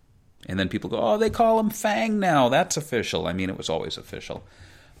 And then people go, oh, they call him Fang now. That's official. I mean, it was always official.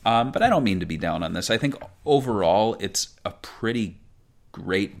 But I don't mean to be down on this. I think overall it's a pretty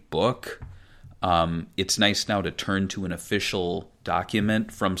great book. It's nice now to turn to an official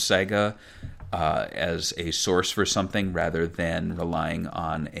document from Sega as a source for something rather than relying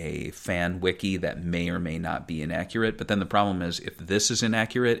on a fan wiki that may or may not be inaccurate. But then the problem is if this is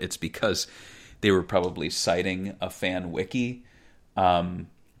inaccurate, it's because they were probably citing a fan wiki.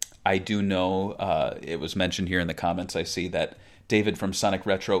 I do know it was mentioned here in the comments. I see that David from Sonic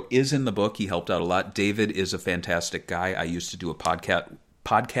Retro is in the book. He helped out a lot. David is a fantastic guy. I used to do a podcast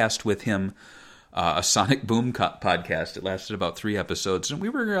podcast with him, a Sonic Boom podcast. It lasted about 3 episodes, and we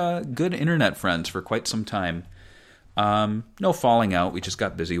were good internet friends for quite some time. No falling out. We just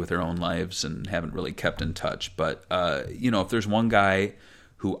got busy with our own lives and haven't really kept in touch. But, if there's one guy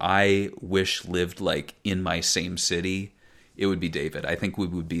who I wish lived like in my same city, it would be David. I think we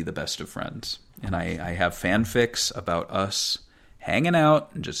would be the best of friends. And I have fanfics about us hanging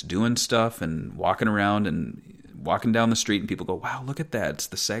out and just doing stuff and walking around and walking down the street, and people go, wow, look at that. It's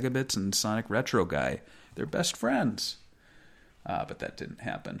the Segabits and Sonic Retro guy. They're best friends. But that didn't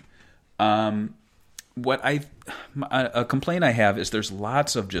happen. A complaint I have is there's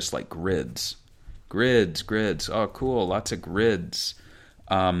lots of just like grids. Grids. Oh, cool. Lots of grids.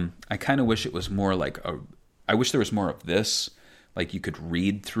 I kind of wish it was more like I wish there was more of this. Like you could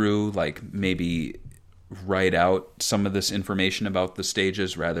read through, like maybe write out some of this information about the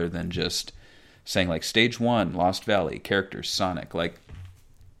stages rather than just saying like stage 1, Lost Valley, characters, Sonic. Like,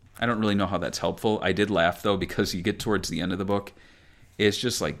 I don't really know how that's helpful. I did laugh though, because you get towards the end of the book, it's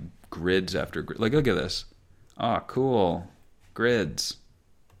just like grids after grids. Like, look at this. Oh, cool. Grids.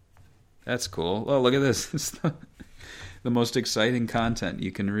 That's cool. Oh, look at this. It's the most exciting content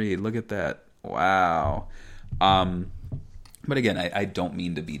you can read. Look at that. Wow. But again, I don't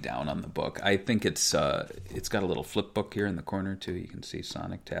mean to be down on the book. I think it's got a little flip book here in the corner too. You can see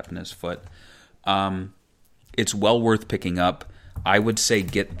Sonic tapping his foot. It's well worth picking up. I would say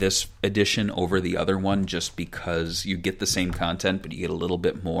get this edition over the other one just because you get the same content, but you get a little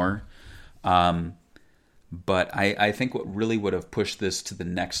bit more. But I think what really would have pushed this to the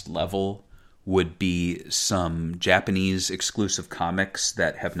next level would be some Japanese exclusive comics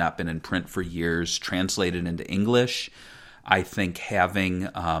that have not been in print for years, translated into English. I think having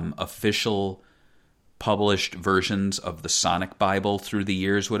official published versions of the Sonic Bible through the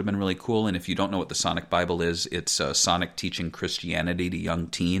years would have been really cool. And if you don't know what the Sonic Bible is, it's Sonic teaching Christianity to young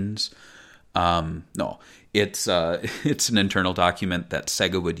teens. No, it's an internal document that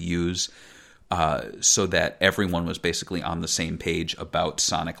Sega would use so that everyone was basically on the same page about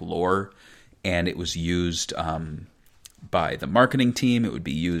Sonic lore. And it was used by the marketing team. It would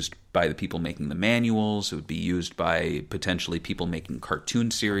be used by the people making the manuals. It would be used by potentially people making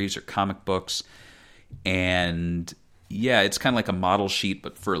cartoon series or comic books. And yeah, it's kind of like a model sheet,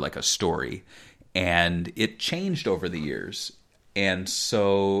 but for like a story. And it changed over the years. And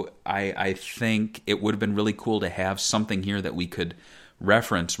so I think it would have been really cool to have something here that we could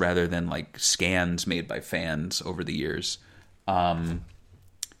reference rather than like scans made by fans over the years.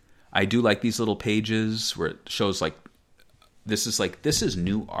 I do like these little pages where it shows like this is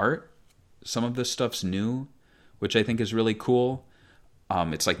new art. Some of this stuff's new, which I think is really cool.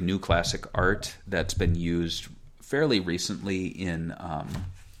 It's like new classic art that's been used fairly recently in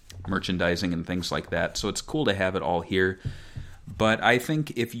merchandising and things like that. So it's cool to have it all here. But I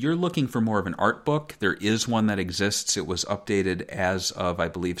think if you're looking for more of an art book, there is one that exists. It was updated as of, I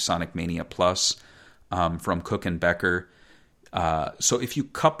believe, Sonic Mania Plus from Cook and Becker. So if you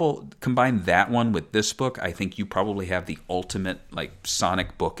combine that one with this book, I think you probably have the ultimate like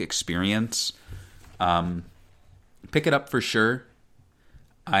Sonic book experience. Pick it up for sure.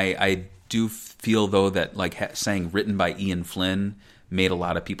 I do feel though that like saying written by Ian Flynn made a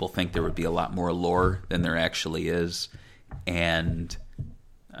lot of people think there would be a lot more lore than there actually is. And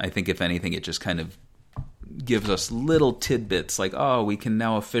I think if anything, it just kind of gives us little tidbits like, oh, we can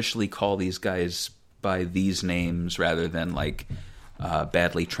now officially call these guys by these names rather than like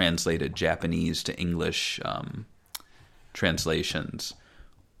badly translated Japanese to English translations.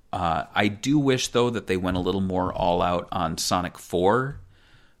 I do wish, though, that they went a little more all out on Sonic 4.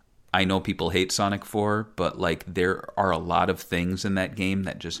 I know people hate Sonic 4, but like there are a lot of things in that game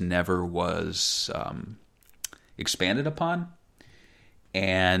that just never was expanded upon.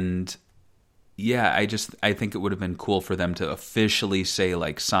 And yeah, I think it would have been cool for them to officially say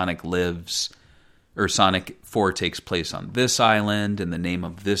like Sonic lives, or Sonic 4 takes place on this island, and the name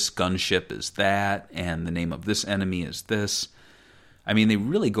of this gunship is that, and the name of this enemy is this. I mean, they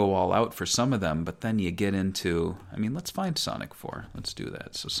really go all out for some of them, but then you get into, I mean, let's find Sonic 4. Let's do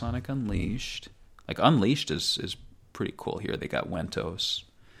that. So Sonic Unleashed. Like, Unleashed is pretty cool here. They got Wentos.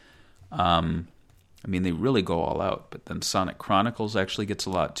 I mean, they really go all out, but then Sonic Chronicles actually gets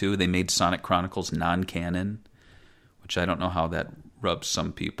a lot, too. They made Sonic Chronicles non-canon, which I don't know how that rubs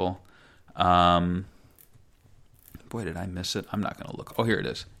some people. Boy, did I miss it. I'm not going to look. Oh, here it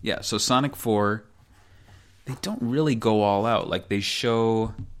is. Yeah, so Sonic 4, they don't really go all out. Like, they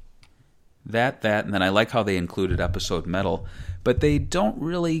show that, and then I like how they included episode metal, but they don't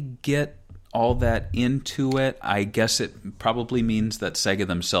really get all that into it. I guess it probably means that Sega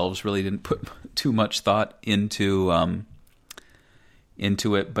themselves really didn't put too much thought into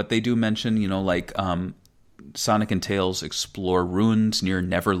into it, but they do mention, like Sonic and Tails explore ruins near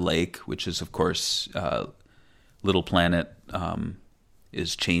Never Lake, which is, of course, Little Planet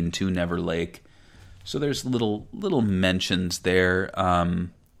is chained to Never Lake. So there's little mentions there.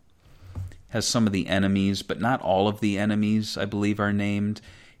 Has some of the enemies, but not all of the enemies, I believe, are named.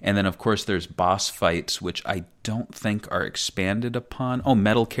 And then, of course, there's boss fights, which I don't think are expanded upon. Oh,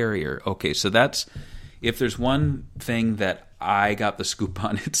 Metal Carrier. Okay, so that's... If there's one thing that I got the scoop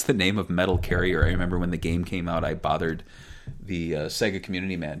on, it's the name of Metal Carrier. I remember when the game came out, I bothered the Sega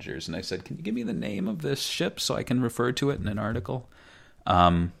community managers, and I said, can you give me the name of this ship so I can refer to it in an article?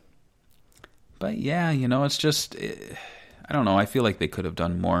 But yeah, it's just... I don't know. I feel like they could have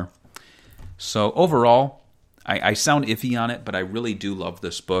done more. So overall... I sound iffy on it, but I really do love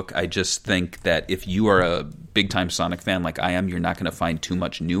this book. I just think that if you are a big-time Sonic fan like I am, you're not going to find too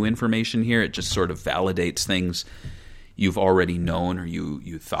much new information here. It just sort of validates things you've already known or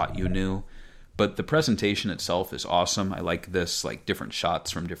you thought you knew. But the presentation itself is awesome. I like this, different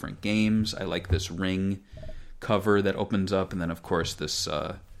shots from different games. I like this ring cover that opens up, and then, of course, this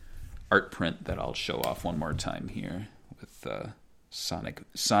art print that I'll show off one more time here with Sonic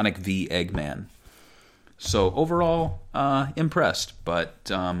v. Eggman. So overall, impressed,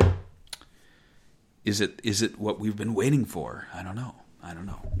 but is it what we've been waiting for? I don't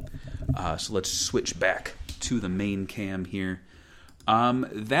know. So let's switch back to the main cam here.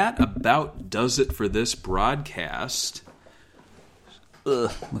 That about does it for this broadcast.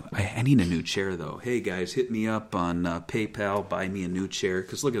 I need a new chair, though. Hey, guys, hit me up on PayPal, buy me a new chair,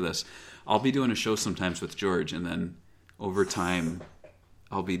 because look at this. I'll be doing a show sometimes with George, and then over time,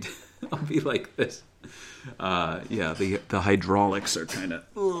 I'll be like this. The hydraulics are kind of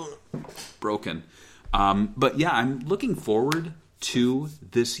broken. But yeah, I'm looking forward to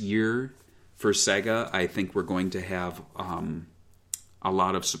this year for Sega. I think we're going to have a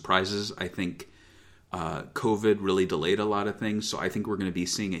lot of surprises. I think COVID really delayed a lot of things, so I think we're going to be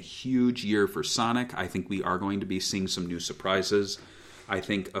seeing a huge year for Sonic. I think we are going to be seeing some new surprises. I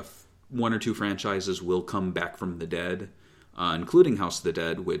think one or two franchises will come back from the dead. Including House of the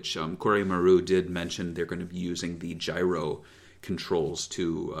Dead, which Corey Maru did mention they're going to be using the gyro controls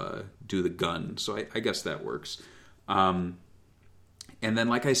to do the gun. So I guess that works. And then,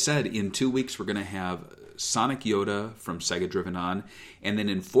 like I said, in 2 weeks we're going to have Sonic Yoda from Sega Driven On. And then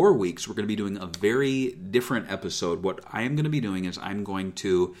in 4 weeks we're going to be doing a very different episode. What I am going to be doing is I'm going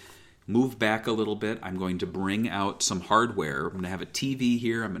to move back a little bit. I'm going to bring out some hardware. I'm going to have a TV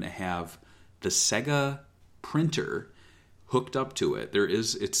here. I'm going to have the Sega printer hooked up to it.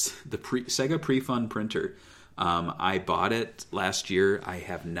 It's the Sega Prefund printer. I bought it last year. I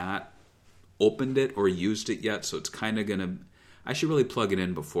have not opened it or used it yet, so it's kind of gonna... I should really plug it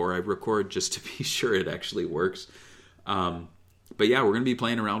in before I record just to be sure it actually works. But yeah, we're going to be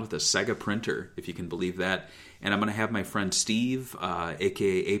playing around with a Sega printer, if you can believe that. And I'm going to have my friend Steve,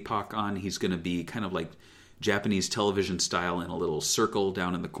 aka APOC, on. He's going to be kind of like Japanese television style in a little circle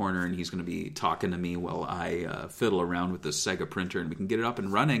down in the corner, and he's going to be talking to me while I fiddle around with this Sega printer, and we can get it up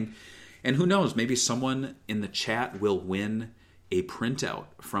and running. And who knows, maybe someone in the chat will win a printout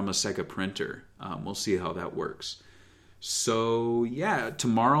from a Sega printer. We'll see how that works. So yeah,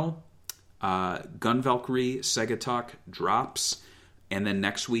 tomorrow, Gun Valkyrie Sega Talk drops, and then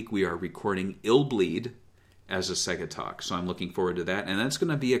next week we are recording Illbleed as a Sega Talk, so I'm looking forward to that. And that's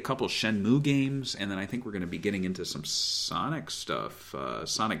going to be a couple Shenmue games, and then I think we're going to be getting into some Sonic stuff.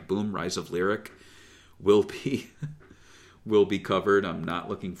 Sonic Boom: Rise of Lyric will be covered. I'm not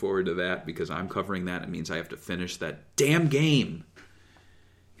looking forward to that because I'm covering that. It means I have to finish that damn game.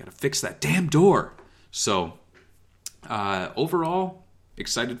 Got to fix that damn door. So overall,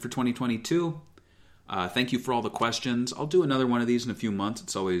 excited for 2022. Thank you for all the questions. I'll do another one of these in a few months.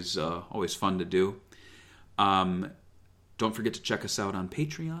 It's always fun to do. Don't forget to check us out on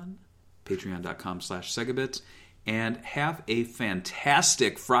Patreon, patreon.com/Segabits, and have a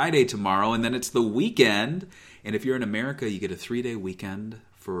fantastic Friday tomorrow, and then it's the weekend, and if you're in America, you get a 3-day weekend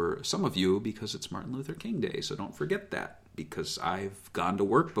for some of you because it's Martin Luther King Day, so don't forget that, because I've gone to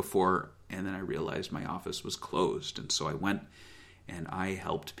work before, and then I realized my office was closed, and so I went and I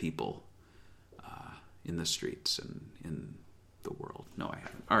helped people in the streets and in the world. No, I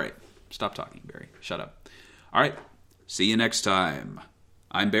haven't. All right, stop talking, Barry. Shut up. All right, see you next time.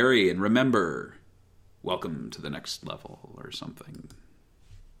 I'm Barry, and remember, welcome to the next level or something.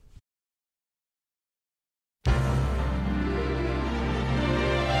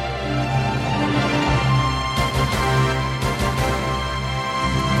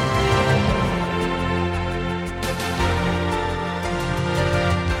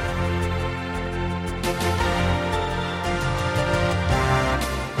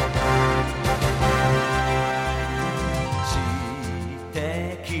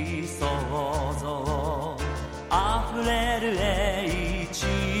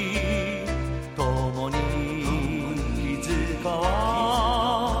 共に築こ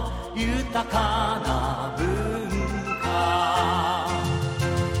う豊かな文化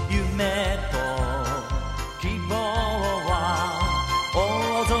夢と希望は大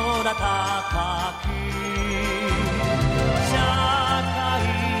空高く社会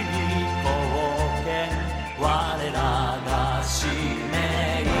に貢献我らが使命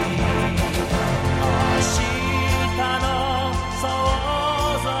明日の想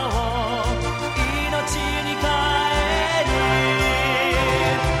像命に変える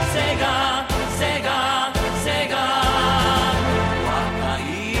セガ若い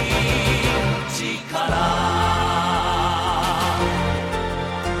力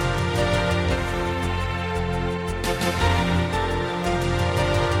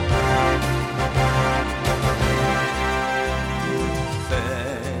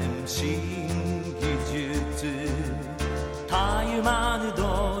先進技術たゆまぬ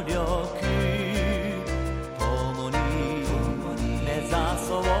努力共に目指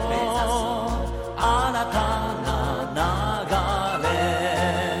そう新たな流れ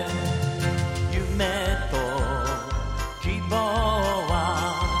夢と希望は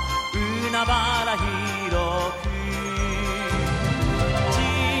海原広く